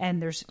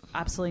 And there's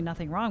absolutely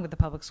nothing wrong with the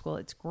public school.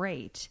 It's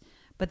great.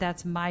 But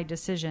that's my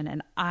decision,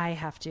 and I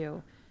have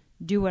to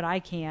do what I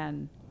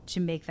can to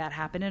make that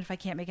happen. And if I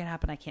can't make it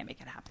happen, I can't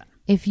make it happen.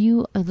 If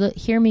you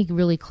hear me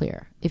really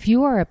clear, if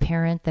you are a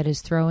parent that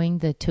is throwing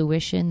the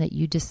tuition that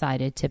you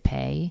decided to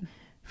pay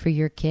for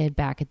your kid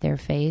back at their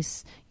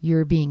face,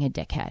 you're being a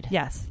dickhead.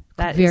 Yes.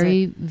 That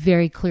very,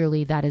 very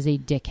clearly, that is a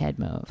dickhead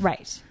move.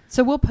 Right.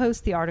 So we'll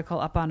post the article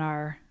up on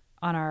our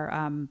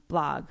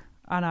blog,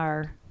 on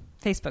our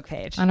Facebook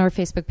page. On our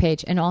Facebook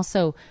page. And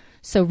also,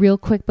 so real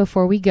quick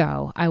before we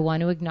go, I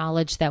want to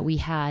acknowledge that we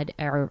had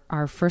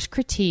our first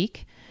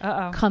critique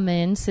come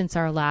in since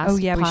our last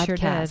podcast. We sure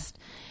did.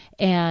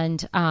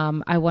 And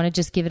I want to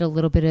just give it a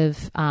little bit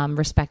of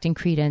respect and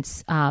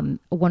credence.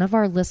 One of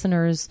our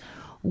listeners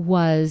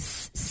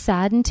was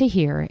saddened to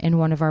hear in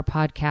one of our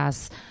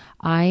podcasts,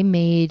 I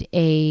made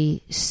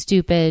a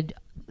stupid,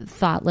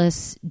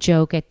 thoughtless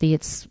joke at the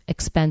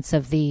expense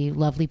of the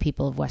lovely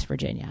people of West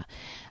Virginia.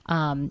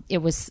 It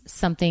was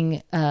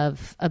something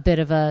of a bit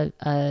of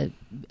a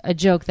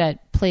joke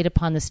that played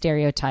upon the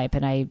stereotype,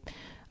 and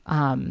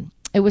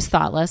it was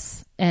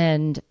thoughtless.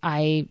 And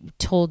I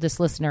told this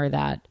listener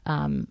that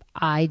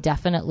I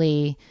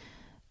definitely,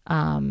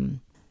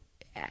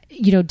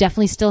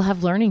 definitely still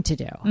have learning to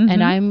do. Mm-hmm.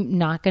 And I'm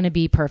not going to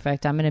be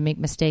perfect. I'm going to make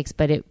mistakes,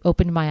 but it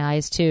opened my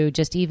eyes to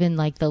just even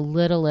like the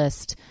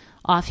littlest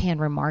offhand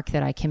remark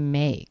that I can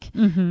make,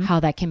 how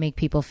that can make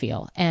people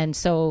feel. And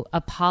so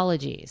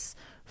apologies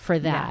for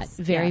that. Yes,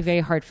 very,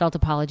 very heartfelt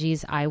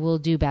apologies. I will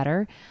do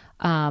better.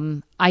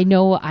 I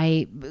know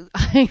I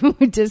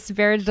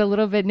disparaged a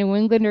little bit New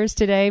Englanders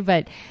today,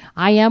 but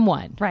I am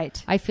one.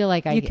 Right. I feel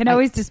like you can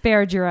always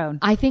disparage your own.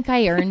 I think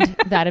I earned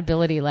that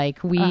ability. Like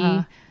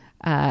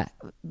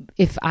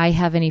if I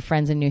have any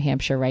friends in New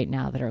Hampshire right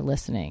now that are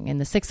listening in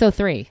the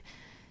 603,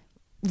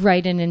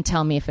 write in and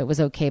tell me if it was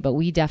okay, but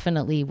we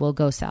definitely will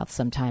go south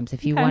sometimes.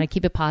 If you want to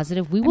keep it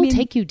positive, we will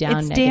take you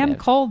down. It's negative. Damn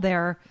cold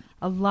there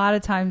a lot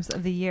of times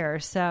of the year,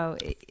 so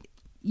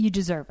you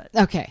deserve it.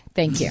 Okay,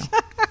 thank you.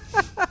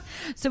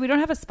 So we don't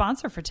have a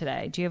sponsor for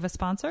today. Do you have a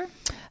sponsor?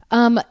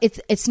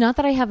 It's not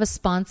that I have a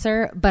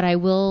sponsor, but I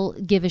will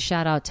give a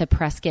shout out to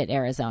Prescott,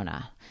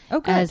 Arizona.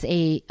 Okay. As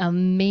a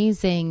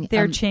amazing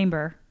their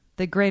chamber,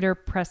 the Greater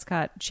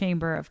Prescott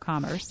Chamber of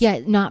Commerce. Yeah,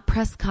 not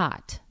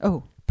Prescott.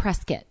 Oh,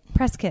 Prescott.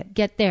 Prescott.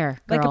 Get there,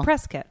 girl. Like a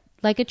press kit.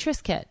 Like a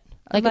tris kit.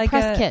 Like a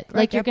press kit.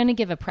 Like you're going to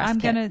give a press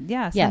kit. I'm going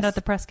to, send out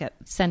the press kit.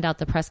 Send out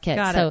the press kit.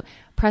 Got so it.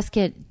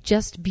 Prescott,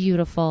 just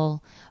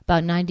beautiful,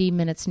 about 90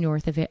 minutes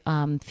north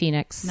of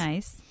Phoenix.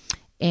 Nice.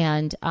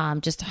 And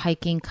just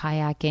hiking,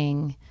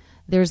 kayaking.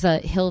 There's a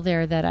hill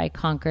there that I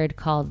conquered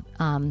called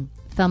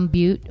Thumb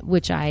Butte,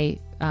 which I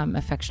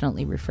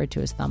affectionately refer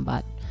to as Thumb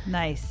Butt.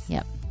 Nice.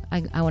 Yep.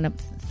 I want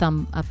to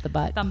thumb up the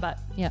butt. Thumb butt.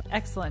 Yep.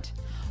 Excellent.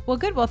 Well,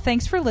 good. Well,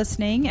 thanks for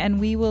listening, and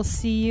we will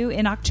see you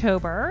in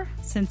October,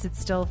 since it's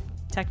still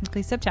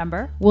technically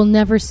September. We'll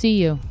never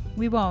see you.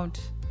 We won't.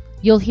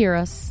 You'll hear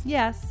us.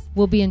 Yes.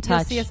 We'll be in touch.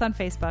 You'll see us on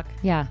Facebook.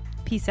 Yeah.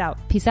 Peace out.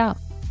 Peace out.